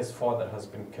 His father has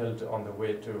been killed on the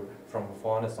way from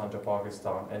Afghanistan to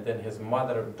Pakistan, and then his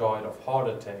mother died of heart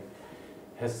attack.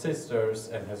 His sisters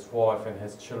and his wife and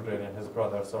his children and his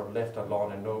brothers are left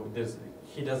alone, and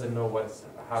he doesn't know what's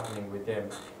happening with them.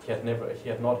 He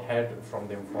had not heard from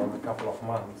them for a couple of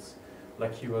months.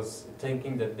 Like he was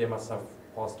thinking that they must have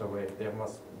passed away, they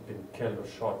must have been killed or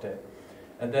shot dead.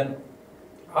 And then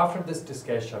after this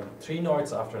discussion, 3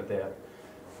 nights after that,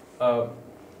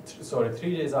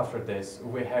 3 days after this,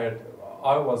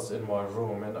 I was in my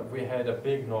room and we had a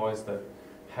big noise that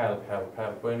help, help,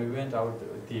 help. When we went out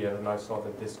there and I saw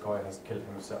that this guy has killed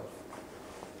himself.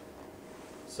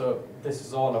 So this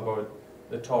is all about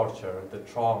the torture, the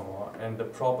trauma, and the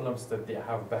problems that they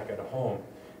have back at home.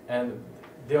 And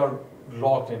they are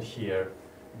locked in here.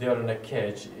 They are in a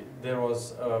cage. There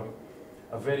was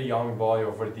a very young boy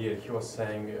over there. He was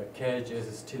saying a cage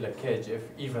is still a cage,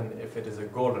 even if it is a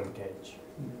golden cage.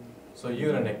 So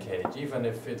you're in a cage. Even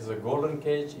if it is a golden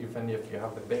cage, even if you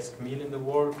have the best meal in the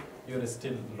world, you're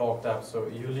still locked up. So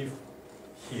you live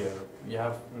here. You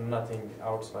have nothing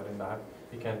outside in that.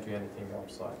 You can't do anything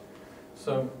outside.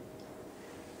 So,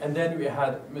 and then we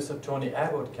had Mr. Tony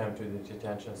Abbott came to the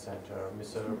detention center,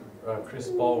 Mr. Chris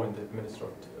Bowen, the Minister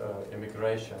of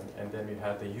Immigration, and then we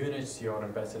had the UNHCR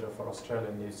ambassador for Australia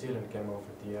and New Zealand came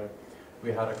over there.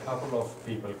 We had a couple of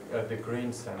people, the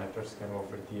Green senators came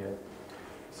over there.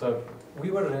 So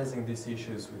we were raising these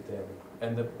issues with them,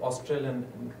 and the Australian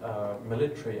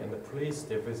military and the police,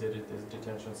 they visited this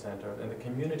detention center, and the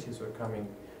communities were coming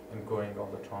and going all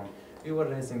the time. We were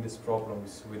raising these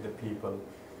problems with the people,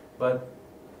 but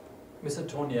Mr.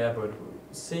 Tony Abbott,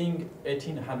 seeing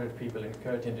 1,800 people in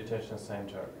Curtin Detention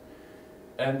Center,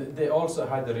 and they also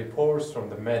had the reports from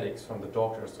the medics, from the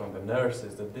doctors, from the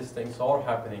nurses, that these things are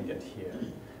happening at here.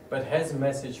 But his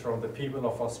message from the people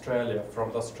of Australia,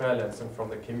 from the Australians and from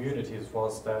the communities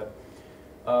was that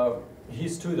he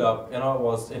stood up and I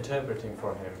was interpreting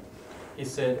for him. He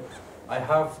said, I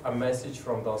have a message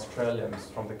from the Australians,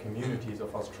 from the communities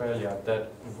of Australia,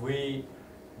 that we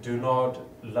do not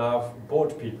love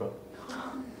boat people.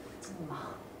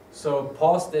 So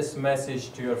pass this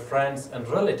message to your friends and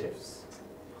relatives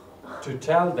to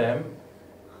tell them,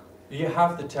 you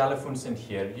have the telephones in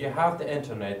here, you have the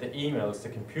internet, the emails, the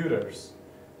computers.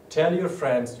 Tell your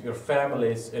friends, your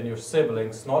families, and your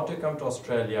siblings not to come to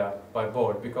Australia by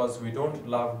boat because we don't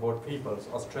love boat people.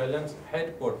 Australians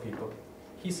hate boat people.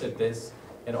 He said this,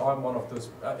 and I'm one of those,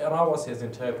 and I was his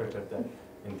interpreter then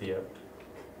in there.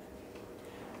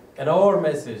 And our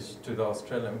message to the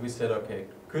Australian, we said, okay,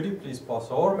 could you please pass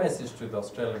our message to the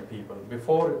Australian people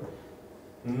before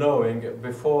knowing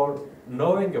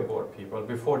about people,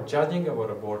 before judging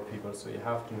about board people, so you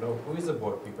have to know who is a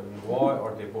board people and why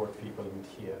are they board people in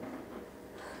here.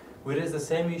 We raised the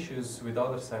same issues with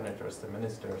other senators, the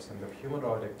ministers, and the human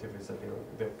rights activists that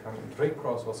they're coming. Red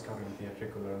Cross was coming there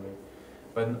regularly,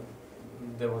 but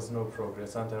there was no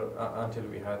progress until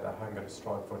we had a hunger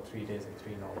strike for 3 days and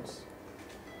 3 nights.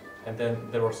 And then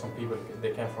there were some people,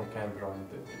 they came from Canberra, and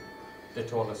they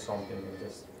told us something and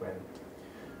just went.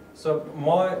 So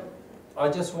I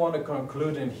just want to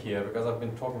conclude in here because I've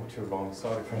been talking too long,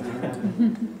 sorry for that.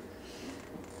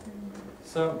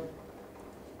 So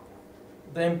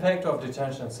the impact of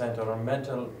detention center on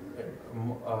mental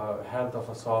health of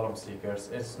asylum seekers,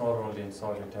 it's not only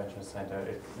inside detention center.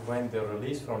 When they're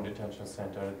released from detention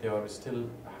center, they are still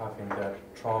having that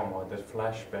trauma, that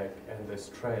flashback and the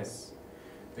stress,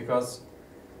 because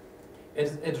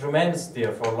it remains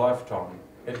there for a lifetime.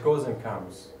 It goes and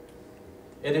comes.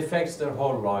 It affects their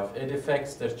whole life, it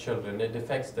affects their children, it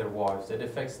affects their wives, it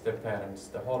affects their parents,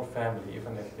 the whole family,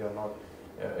 even if they are not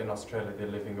in Australia, they're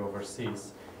living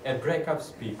overseas. It breaks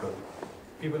up people.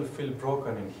 people feel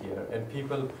broken in here, and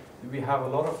we have a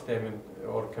lot of them in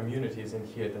our communities in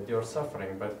here that they are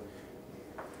suffering, but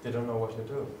they don't know what to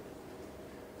do.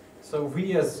 So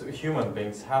we as human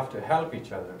beings have to help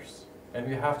each other, and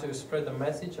we have to spread the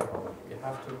message around. We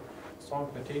have to sign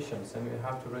petitions, and we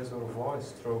have to raise our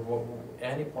voice through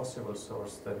any possible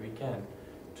source that we can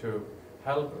to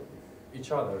help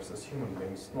each other as human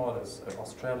beings, not as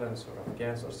Australians or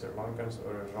Afghans or Sri Lankans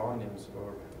or Iranians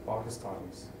or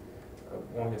Pakistanis,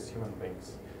 only as human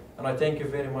beings. And I thank you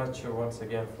very much once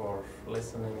again for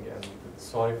listening, and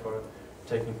sorry for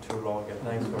taking too long, and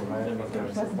thanks for my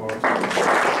support.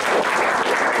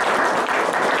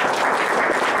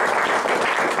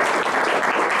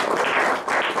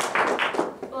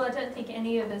 Well, I don't think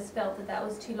any of us felt that that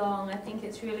was too long. I think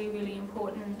it's really, really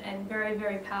important and very,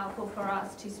 very powerful for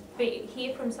us to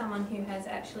hear from someone who has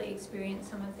actually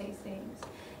experienced some of these things.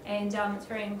 And it's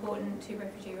very important to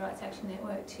Refugee Rights Action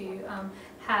Network to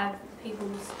have people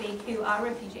speak who are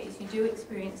refugees, who do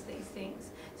experience these things,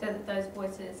 so that those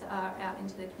voices are out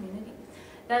into the community.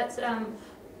 That's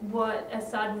what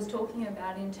Assad was talking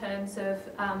about in terms of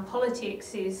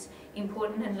politics is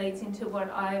important, and leads into what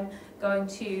I'm going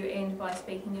to end by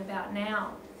speaking about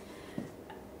now.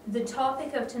 The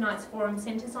topic of tonight's forum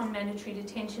centres on mandatory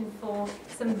detention for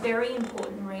some very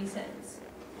important reasons.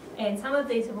 And some of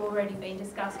these have already been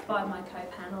discussed by my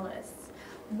co-panellists.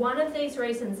 One of these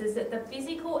reasons is that the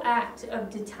physical act of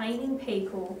detaining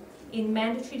people in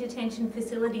mandatory detention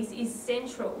facilities is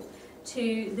central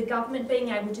to the government being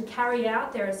able to carry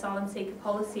out their asylum seeker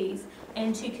policies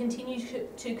and to continue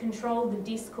to control the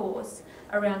discourse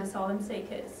around asylum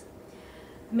seekers.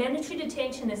 Mandatory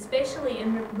detention, especially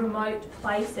in remote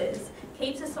places,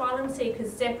 keeps asylum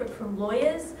seekers separate from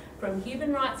lawyers, from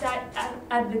human rights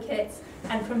advocates,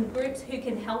 and from groups who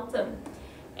can help them.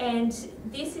 And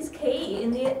this is key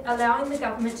in allowing the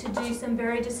government to do some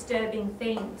very disturbing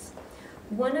things.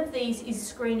 One of these is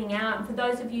screening out. And for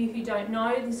those of you who don't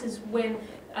know, this is when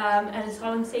an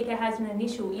asylum seeker has an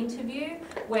initial interview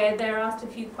where they're asked a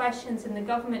few questions, and the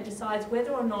government decides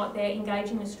whether or not they're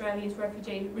engaging Australia's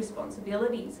refugee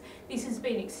responsibilities. This has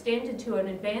been extended to an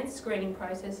advanced screening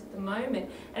process at the moment,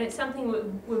 and it's something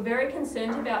we're very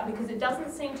concerned about, because it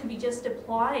doesn't seem to be just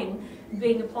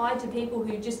being applied to people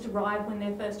who just arrived when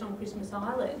they're first on Christmas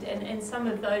Island, and some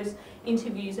of those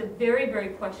interviews are very, very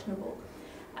questionable.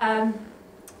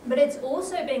 But it's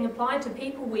also being applied to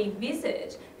people we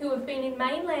visit who have been in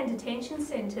mainland detention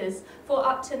centres for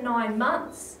up to 9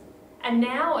 months, and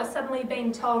now are suddenly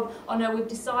being told, oh no, we've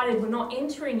decided we're not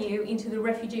entering you into the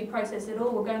refugee process at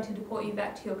all, we're going to deport you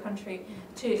back to your country,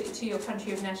 to your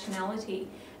country of nationality.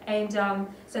 And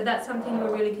so that's something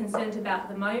we're really concerned about at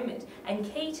the moment. And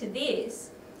key to this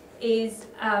is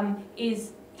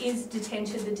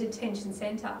detention, the detention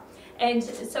centre. And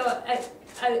so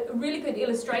a really good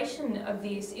illustration of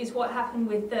this is what happened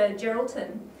with the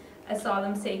Geraldton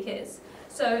asylum seekers.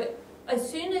 So as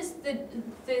soon as the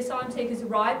asylum seekers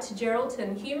arrived to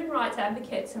Geraldton, human rights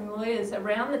advocates and lawyers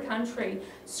around the country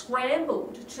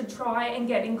scrambled to try and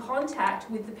get in contact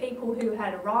with the people who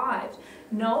had arrived,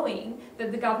 knowing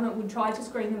that the government would try to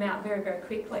screen them out very, very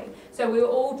quickly. So we were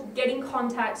all getting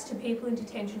contacts to people in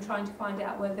detention, trying to find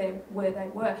out where they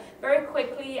were. Very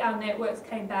quickly, our networks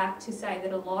came back to say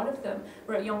that a lot of them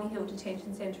were at Yonghy Hill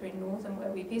Detention Centre in Northern,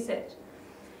 where we visit.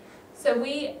 So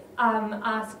we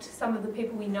asked some of the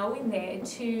people we know in there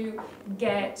to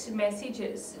get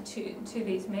messages to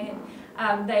these men.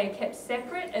 They are kept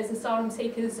separate, as asylum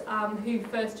seekers who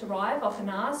first arrive often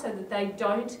are, so that they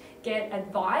don't get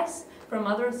advice from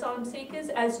other asylum seekers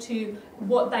as to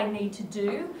what they need to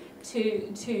do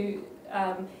to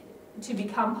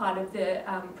become part of the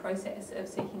process of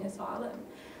seeking asylum.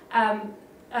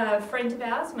 A friend of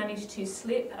ours managed to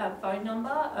slip a phone number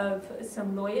of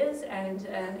some lawyers and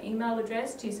an email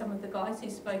address to some of the guys who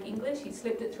spoke English. He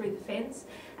slipped it through the fence,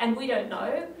 and we don't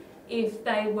know if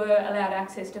they were allowed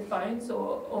access to phones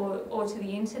or to the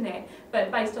internet,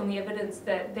 but based on the evidence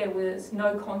that there was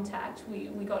no contact, we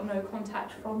got no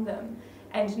contact from them,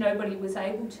 and nobody was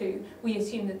able to, we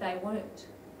assumed that they weren't.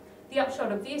 The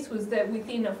upshot of this was that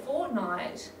within a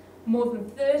fortnight, more than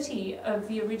 30 of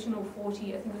the original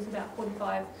 40, I think it was about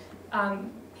 45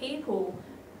 people,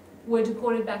 were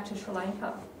deported back to Sri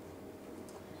Lanka.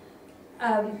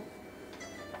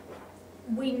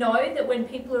 We know that when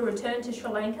people are returned to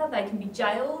Sri Lanka, they can be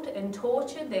jailed and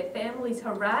tortured, their families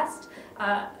harassed,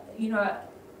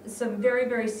 some very,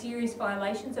 very serious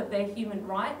violations of their human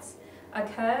rights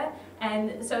occur,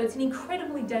 and so it's an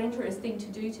incredibly dangerous thing to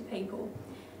do to people.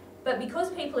 But because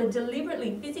people are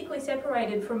deliberately physically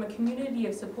separated from a community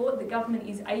of support, the government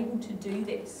is able to do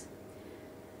this.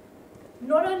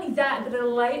 not only that, but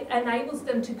it enables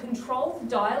them to control the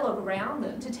dialogue around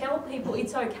them, to tell people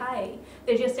it's okay,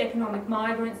 they're just economic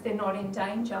migrants, they're not in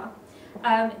danger.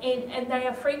 And they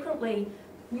are frequently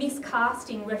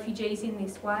miscasting refugees in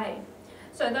this way.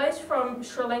 So those from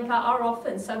Sri Lanka are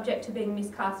often subject to being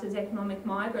miscast as economic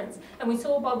migrants. And we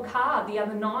saw Bob Carr the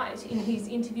other night in his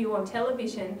interview on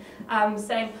television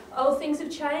saying, oh, things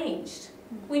have changed.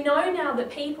 We know now that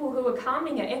people who are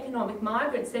coming are economic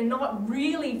migrants. They're not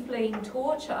really fleeing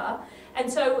torture.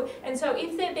 And so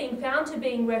if they're being found to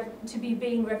be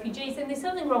being refugees, then there's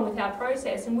something wrong with our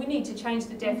process and we need to change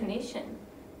the definition.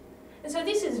 And so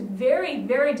this is very,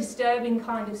 very disturbing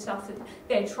kind of stuff that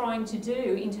they're trying to do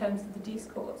in terms of the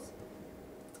discourse.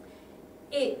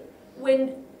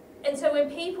 When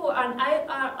people are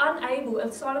unable,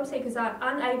 asylum seekers are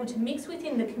unable to mix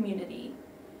within the community,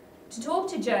 to talk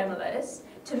to journalists,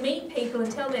 to meet people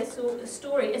and tell their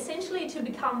story, essentially to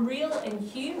become real and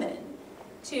human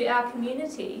to our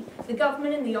community, the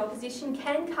government and the opposition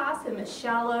can cast them as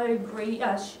shadowy,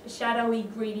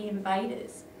 greedy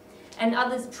invaders. And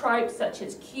others tropes such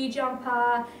as queue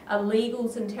jumper,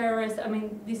 illegals and terrorists, I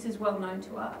mean, this is well known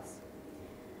to us.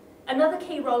 Another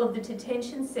key role of the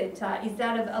detention centre is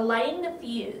that of allaying the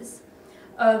fears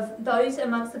of those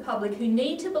amongst the public who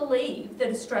need to believe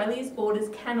that Australia's borders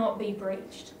cannot be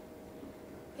breached,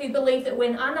 who believe that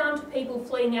when unarmed people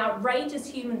fleeing outrageous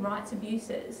human rights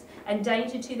abuses and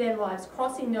danger to their lives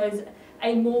crossing those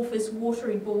amorphous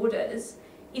watery borders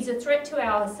is a threat to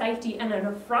our safety and an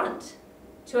affront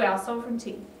to our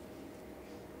sovereignty.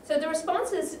 So the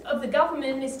responses of the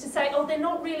government is to say, oh, they're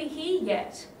not really here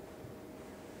yet.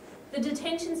 The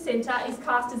detention centre is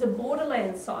cast as a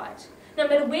borderland site. No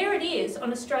matter where it is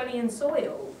on Australian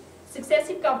soil,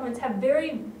 successive governments have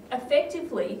very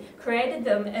effectively created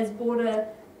them as border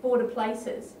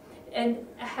places and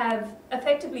have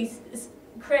effectively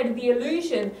created the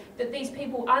illusion that these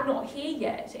people are not here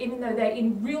yet, even though they,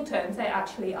 in real terms, they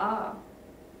actually are.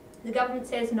 The government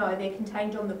says no, they're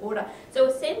contained on the border. So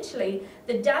essentially,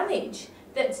 the damage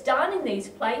that's done in these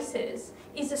places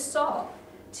is a sop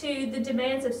to the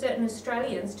demands of certain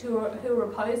Australians who are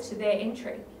opposed to their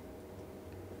entry.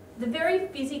 The very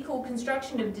physical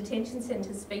construction of detention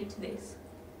centres speak to this.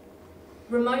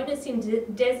 Remoteness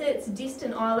in deserts,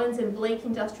 distant islands and bleak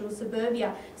industrial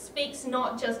suburbia speaks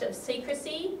not just of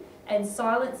secrecy and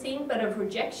silencing, but of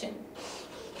rejection.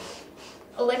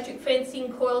 Electric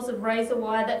fencing, coils of razor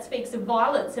wire, that speaks of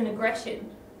violence and aggression.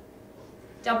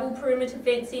 Double perimeter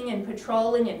fencing and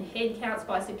patrolling and head counts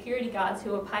by security guards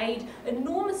who are paid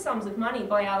enormous sums of money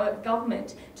by our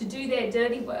government to do their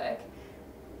dirty work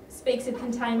speaks of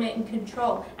containment and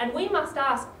control. And we must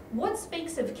ask, what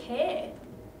speaks of care?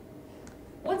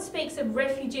 What speaks of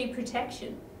refugee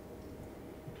protection?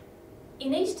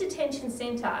 In each detention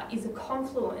centre is a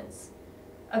confluence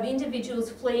of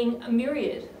individuals fleeing a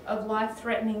myriad of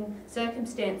life-threatening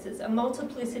circumstances, a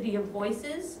multiplicity of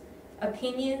voices,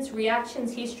 opinions,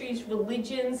 reactions, histories,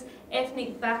 religions,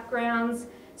 ethnic backgrounds,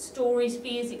 stories,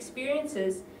 fears,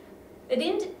 experiences. But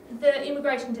in the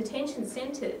immigration detention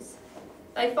centres,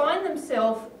 they find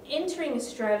themselves entering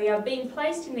Australia, being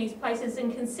placed in these places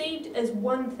and conceived as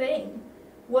one thing,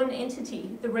 one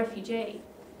entity, the refugee.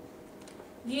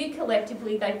 Viewed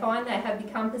collectively, they find they have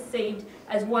become perceived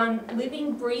as one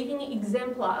living, breathing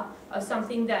exemplar of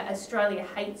something that Australia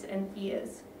hates and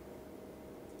fears.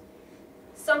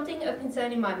 Something of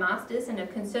concern in my masters and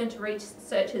of concern to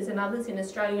researchers and others in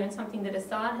Australia, and something that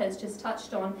Assad has just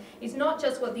touched on, is not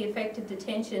just what the effect of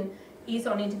detention is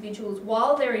on individuals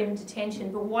while they're in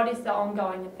detention, but what is the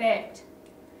ongoing effect.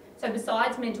 So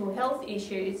besides mental health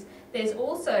issues, there's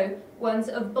also ones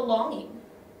of belonging.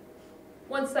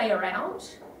 Once they are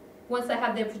out, once they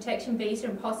have their protection visa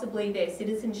and possibly their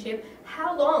citizenship,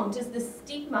 how long does the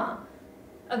stigma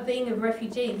of being a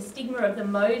refugee, the stigma of the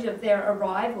mode of their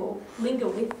arrival, linger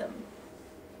with them?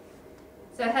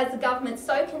 So has the government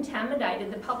so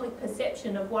contaminated the public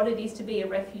perception of what it is to be a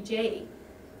refugee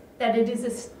that it is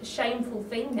a shameful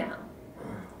thing now?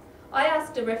 I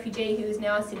asked a refugee who is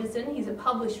now a citizen, he's a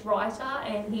published writer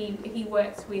and he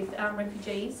works with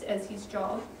refugees as his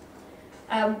job.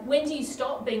 When do you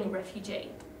stop being a refugee?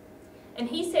 And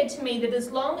he said to me that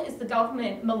as long as the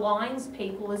government maligns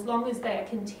people, as long as they are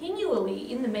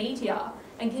continually in the media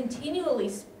and continually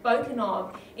spoken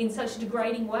of in such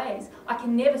degrading ways, I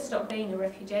can never stop being a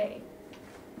refugee.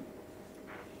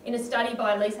 In a study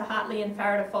by Lisa Hartley and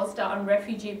Farida Foster on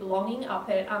refugee belonging up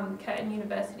at Curtin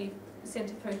University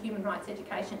Centre for Human Rights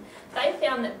Education, they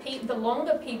found that the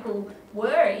longer people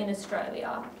were in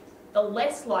Australia, the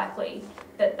less likely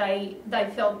that they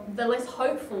felt, the less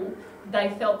hopeful they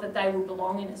felt that they would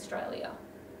belong in Australia.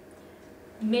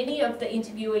 Many of the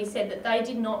interviewees said that they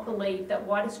did not believe that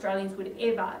white Australians would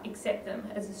ever accept them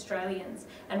as Australians.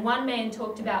 And one man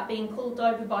talked about being pulled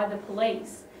over by the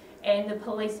police, and the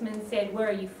policeman said, "Where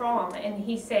are you from?" And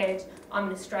he said, "I'm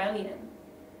an Australian."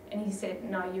 And he said,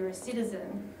 "No, you're a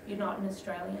citizen, you're not an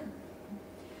Australian."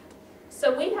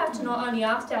 So we have to not only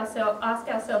ask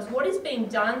ourselves what is being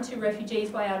done to refugees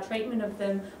by our treatment of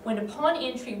them, when upon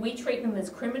entry we treat them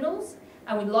as criminals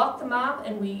and we lock them up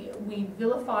and we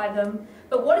vilify them,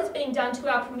 but what is being done to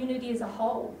our community as a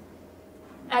whole?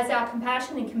 As our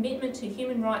compassion and commitment to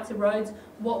human rights erodes,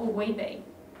 what will we be?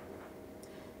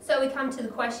 So we come to the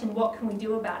question, what can we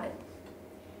do about it?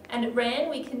 And at RRAN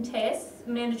we contest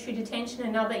mandatory detention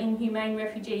and other inhumane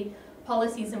refugee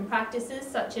policies and practices,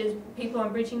 such as people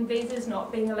on bridging visas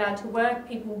not being allowed to work,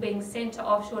 people being sent to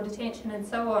offshore detention and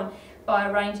so on, by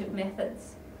a range of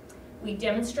methods. We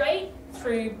demonstrate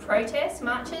through protests,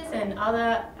 marches and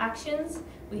other actions.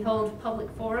 We hold public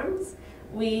forums.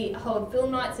 We hold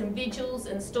film nights and vigils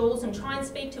and stalls and try and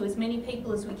speak to as many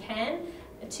people as we can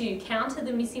to counter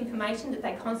the misinformation that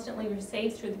they constantly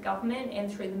receive through the government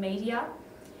and through the media.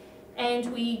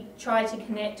 And we try to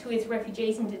connect with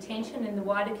refugees in detention and the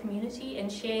wider community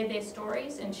and share their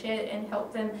stories and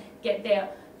help them get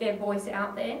their voice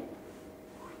out there.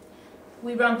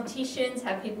 We run petitions,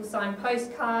 have people sign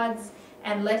postcards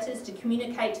and letters to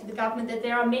communicate to the government that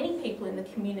there are many people in the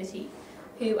community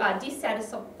who are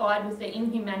dissatisfied with the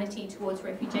inhumanity towards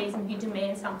refugees and who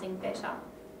demand something better.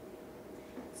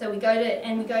 So we go to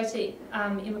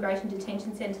immigration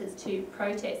detention centres to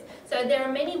protest. So there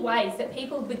are many ways that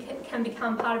people can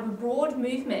become part of a broad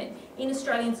movement in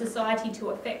Australian society to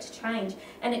affect change.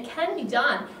 And it can be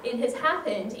done. It has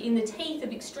happened in the teeth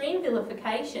of extreme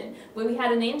vilification, where we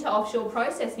had an end to offshore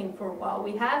processing for a while.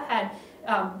 We have had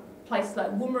places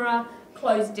like Woomera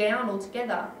closed down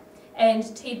altogether and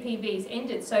TPVs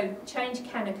ended, so change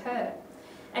can occur.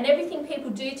 And everything people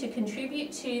do to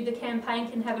contribute to the campaign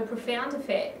can have a profound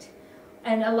effect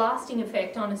and a lasting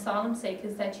effect on asylum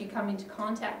seekers that you come into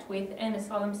contact with and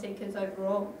asylum seekers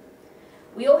overall.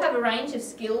 We all have a range of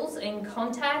skills and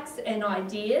contacts and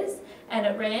ideas, and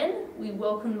at RRAN we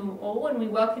welcome them all, and we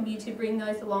welcome you to bring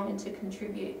those along and to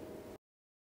contribute.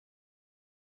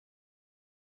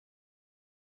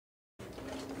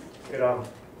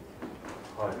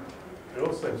 Hi. It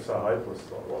all seems so hopeless.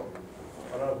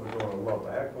 I know we're doing a lot,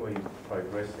 but how can we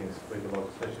progress things quicker, like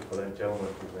especially for that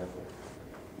gentleman, for example?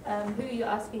 Who are you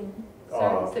asking?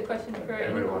 So it's the question for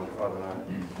everyone. I don't know.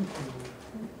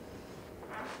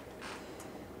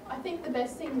 I think the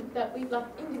best thing that we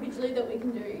individually that we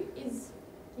can do is,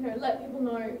 let people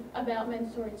know about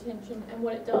mandatory detention and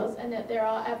what it does, and that there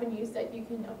are avenues that you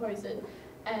can oppose it.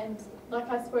 And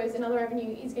I suppose another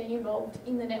avenue is getting involved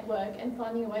in the network and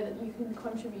finding a way that you can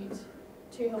contribute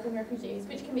to helping refugees,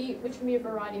 which can be a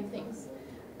variety of things.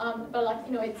 But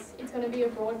it's going to be a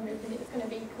broad movement. It's going to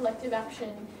be collective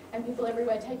action, and people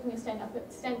everywhere taking a stand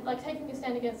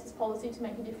against this policy to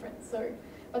make a difference. So,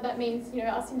 but that means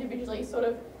us individually sort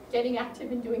of getting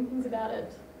active and doing things about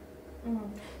it.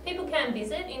 People can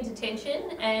visit in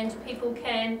detention, and people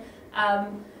can,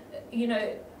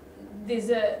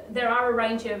 there are a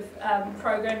range of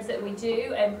programs that we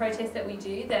do and protests that we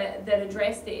do that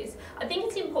address this. I think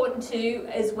it's important too,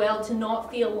 as well, to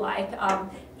not feel like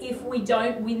if we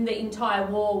don't win the entire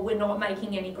war, we're not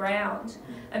making any ground.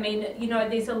 I mean,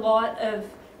 there's a lot of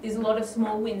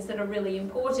small wins that are really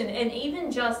important, and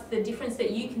even just the difference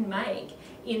that you can make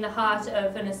in the heart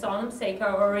of an asylum seeker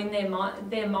or in their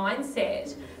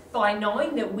mindset by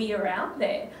knowing that we are out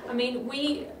there. I mean,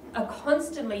 we are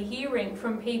constantly hearing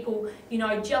from people,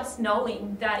 just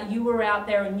knowing that you were out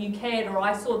there and you cared, or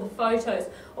I saw the photos,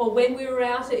 or when we were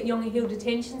out at Yongah Hill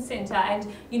Detention Centre and,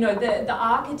 the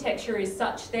architecture is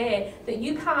such there that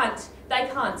they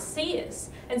can't see us.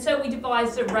 And so we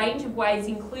devised a range of ways,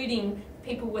 including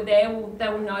people were there, they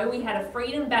will know we had a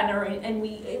freedom banner and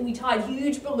we tied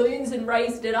huge balloons and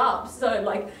raised it up, so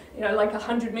like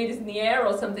 100 metres in the air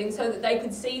or something, so that they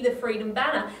could see the freedom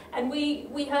banner. And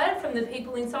we heard from the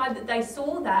people inside that they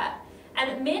saw that and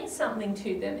it meant something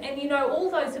to them. And all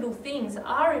those little things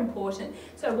are important.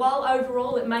 So while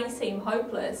overall it may seem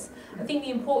hopeless, I think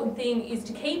the important thing is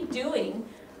to keep doing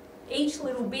each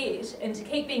little bit and to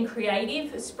keep being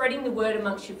creative, spreading the word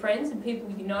amongst your friends and people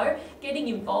getting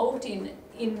involved in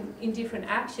different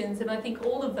actions. And I think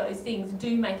all of those things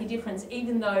do make a difference,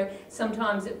 even though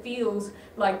sometimes it feels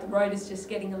like the road is just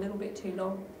getting a little bit too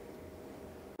long.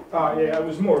 Yeah, it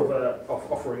was more of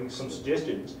offering some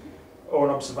suggestions or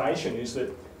an observation, is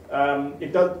that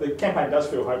the campaign does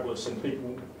feel hopeless, and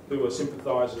people who are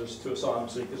sympathisers to asylum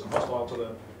seekers and hostile to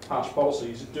the harsh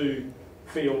policies do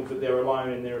feel that they're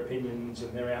alone in their opinions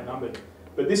and they're outnumbered.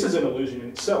 But this is an illusion in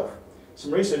itself.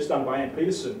 Some research done by Anne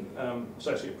Peterson,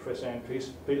 Associate Professor Anne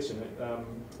Peterson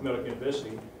at Murdoch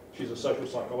University, she's a social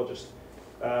psychologist,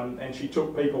 and she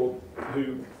took people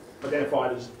who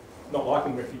identified as not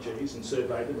liking refugees and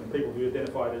surveyed them, and people who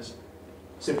identified as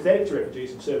sympathetic to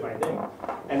refugees and surveyed them.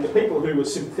 And the people who were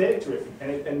sympathetic to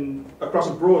refugees, and across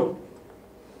a broad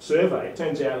survey, it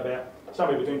turns out about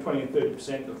somewhere between 20 and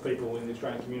 30% of people in the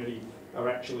Australian community are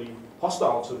actually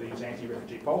hostile to these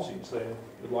anti-refugee policies. They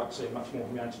would like to see a much more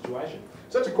humane situation.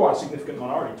 So that's quite a significant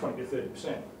minority, 20 to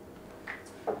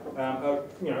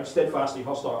 30%. You know, steadfastly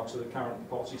hostile to the current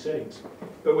policy settings.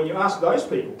 But when you ask those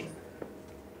people,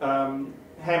 how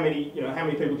many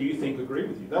people do you think agree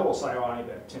with you? They'll all say, oh, only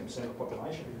about 10% of the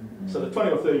population. So the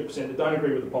 20 or 30% that don't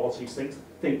agree with the policies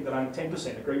think that only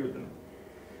 10% agree with them.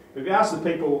 But if you ask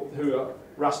the people who are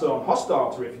rusted on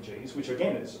hostile to refugees, which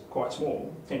again is quite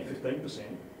small, 10 to 15%,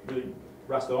 really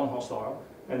rusted on hostile,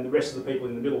 and the rest of the people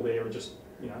in the middle there are just,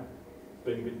 you know,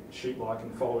 being a bit sheep-like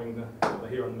and following what they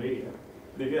hear on the media.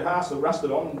 But if you ask the rusted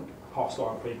on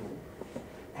hostile people,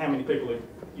 how many people do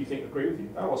you think agree with you?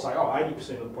 They will say, oh,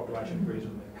 80% of the population agrees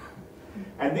with me.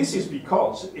 And this is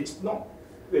because it's not,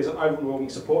 there's an overwhelming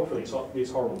support for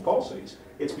these horrible policies.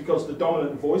 It's because the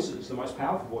dominant voices, the most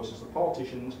powerful voices, the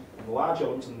politicians and the large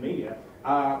elements in the media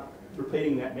are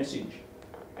repeating that message.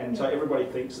 And so everybody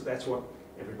thinks that that's what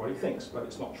everybody thinks, but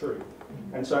it's not true.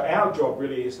 And so our job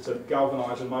really is to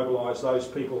galvanise and mobilise those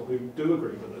people who do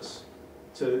agree with us,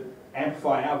 to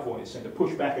amplify our voice and to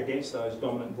push back against those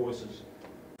dominant voices.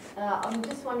 I'm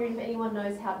just wondering if anyone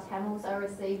knows how Tamils are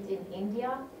received in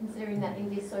India, considering that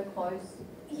India's so close.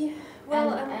 Yeah,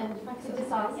 well, and if I could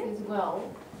just ask as well,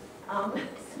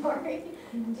 sorry,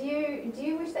 do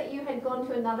you wish that you had gone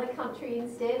to another country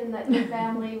instead, and that your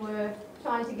family were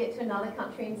trying to get to another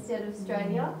country instead of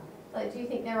Australia? Like, do you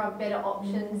think there are better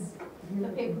options for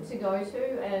people to go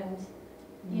to? And,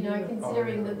 you know,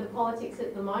 considering that the politics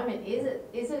at the moment, is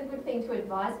it a good thing to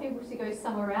advise people to go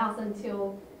somewhere else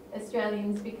until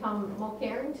Australians become more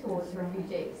caring towards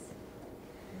refugees?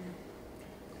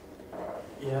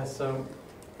 Yeah, so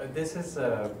this is,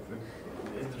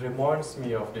 it reminds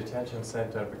me of detention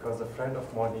center, because a friend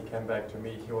of mine, he came back to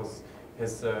me,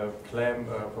 his claim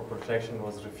for protection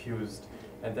was refused,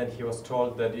 and then he was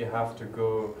told that you have to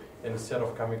go, instead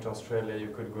of coming to Australia, you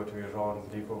could go to Iran,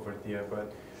 live over there,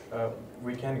 but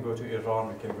we can go to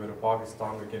Iran, we can go to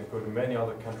Pakistan, we can go to many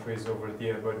other countries over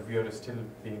there, but we are still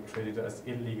being treated as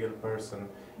illegal person,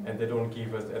 and they don't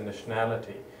give us a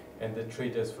nationality. And they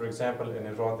treat us, for example, in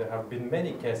Iran, there have been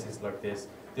many cases like this.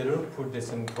 They don't put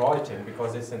this in writing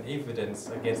because it's an evidence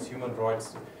against human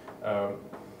rights,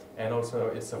 and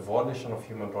also it's a violation of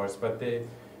human rights. But they,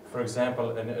 for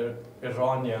example, an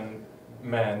Iranian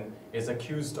man is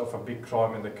accused of a big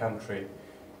crime in the country.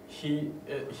 He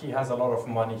has a lot of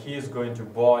money. He is going to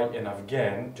buy an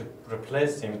Afghan to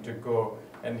replace him, to go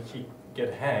and he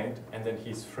get hanged, and then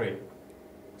he's free.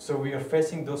 So we are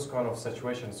facing those kind of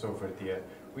situations over there.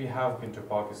 We have been to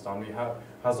Pakistan. We have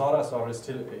Hazaras are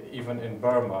still even in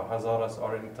Burma. Hazaras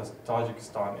are in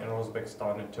Tajikistan, in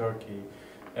Uzbekistan, in Turkey,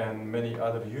 and many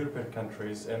other European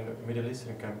countries and Middle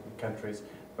Eastern countries.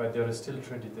 But they are still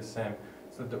treated the same.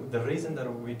 So the reason that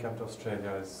we come to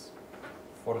Australia is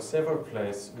for a safer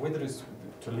place,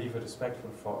 to live a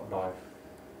respectful life.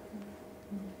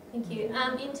 Thank you.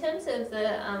 In terms of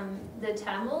the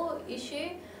Tamil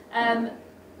issue,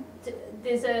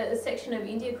 there's a section of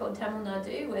India called Tamil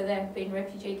Nadu where there have been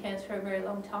refugee camps for a very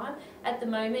long time. At the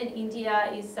moment,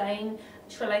 India is saying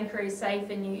Sri Lanka is safe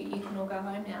and you can all go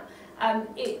home now.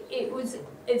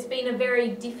 It's been a very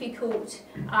difficult,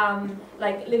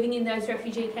 like living in those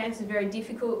refugee camps is very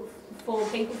difficult for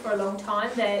people for a long time.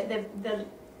 The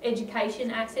education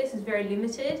access is very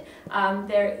limited.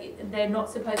 They're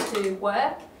not supposed to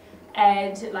work,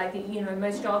 and like, you know,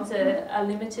 most jobs are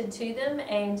limited to them,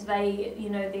 and they, you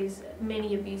know, there's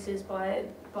many abuses by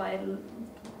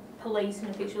police and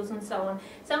officials and so on.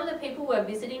 Some of the people we're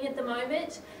visiting at the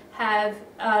moment are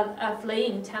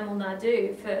fleeing Tamil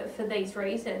Nadu for these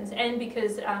reasons, and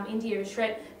because India is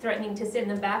threatening to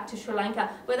send them back to Sri Lanka,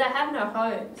 where they have no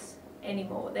homes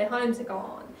anymore. Their homes are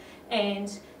gone, and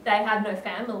they have no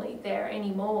family there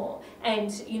anymore,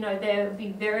 and you know, there would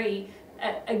be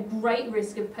a great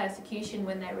risk of persecution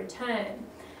when they return.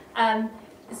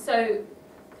 So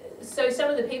some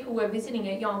of the people we're visiting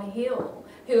at Yong Hill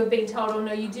who have been told, oh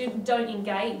no, you don't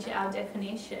engage our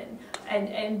definition,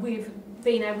 and we've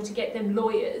been able to get them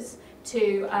lawyers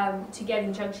to get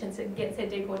injunctions against their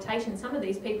deportation. Some of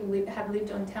these people have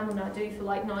lived on Tamil Nadu for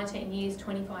like 19 years,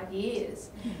 25 years.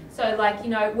 So like, you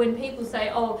know, when people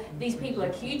say, oh, these people are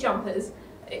queue jumpers,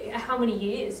 how many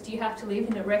years do you have to live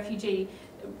in a refugee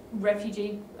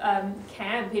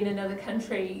camp in another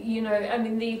country? You know, I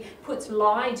mean, the puts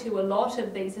lie to a lot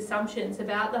of these assumptions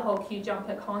about the whole queue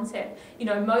jumper concept. You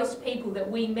know, most people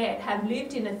that we met have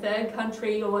lived in a third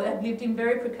country or have lived in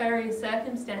very precarious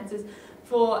circumstances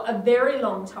for a very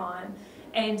long time.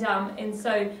 And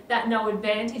so that no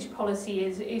advantage policy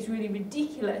is really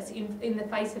ridiculous in the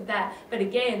face of that. But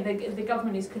again, the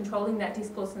government is controlling that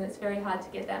discourse, and it's very hard to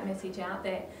get that message out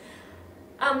there.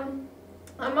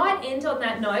 I might end on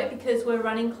that note because we're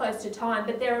running close to time,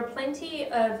 but there are plenty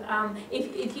of,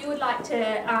 if you would like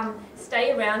to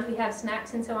stay around, we have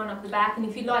snacks and so on up the back, and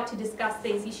if you'd like to discuss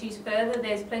these issues further,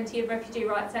 there's plenty of Refugee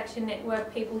Rights Action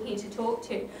Network people here to talk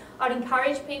to. I'd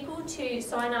encourage people to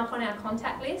sign up on our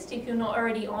contact list if you're not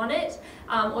already on it,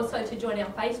 also to join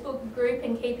our Facebook group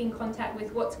and keep in contact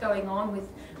with what's going on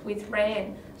with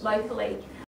RRAN locally.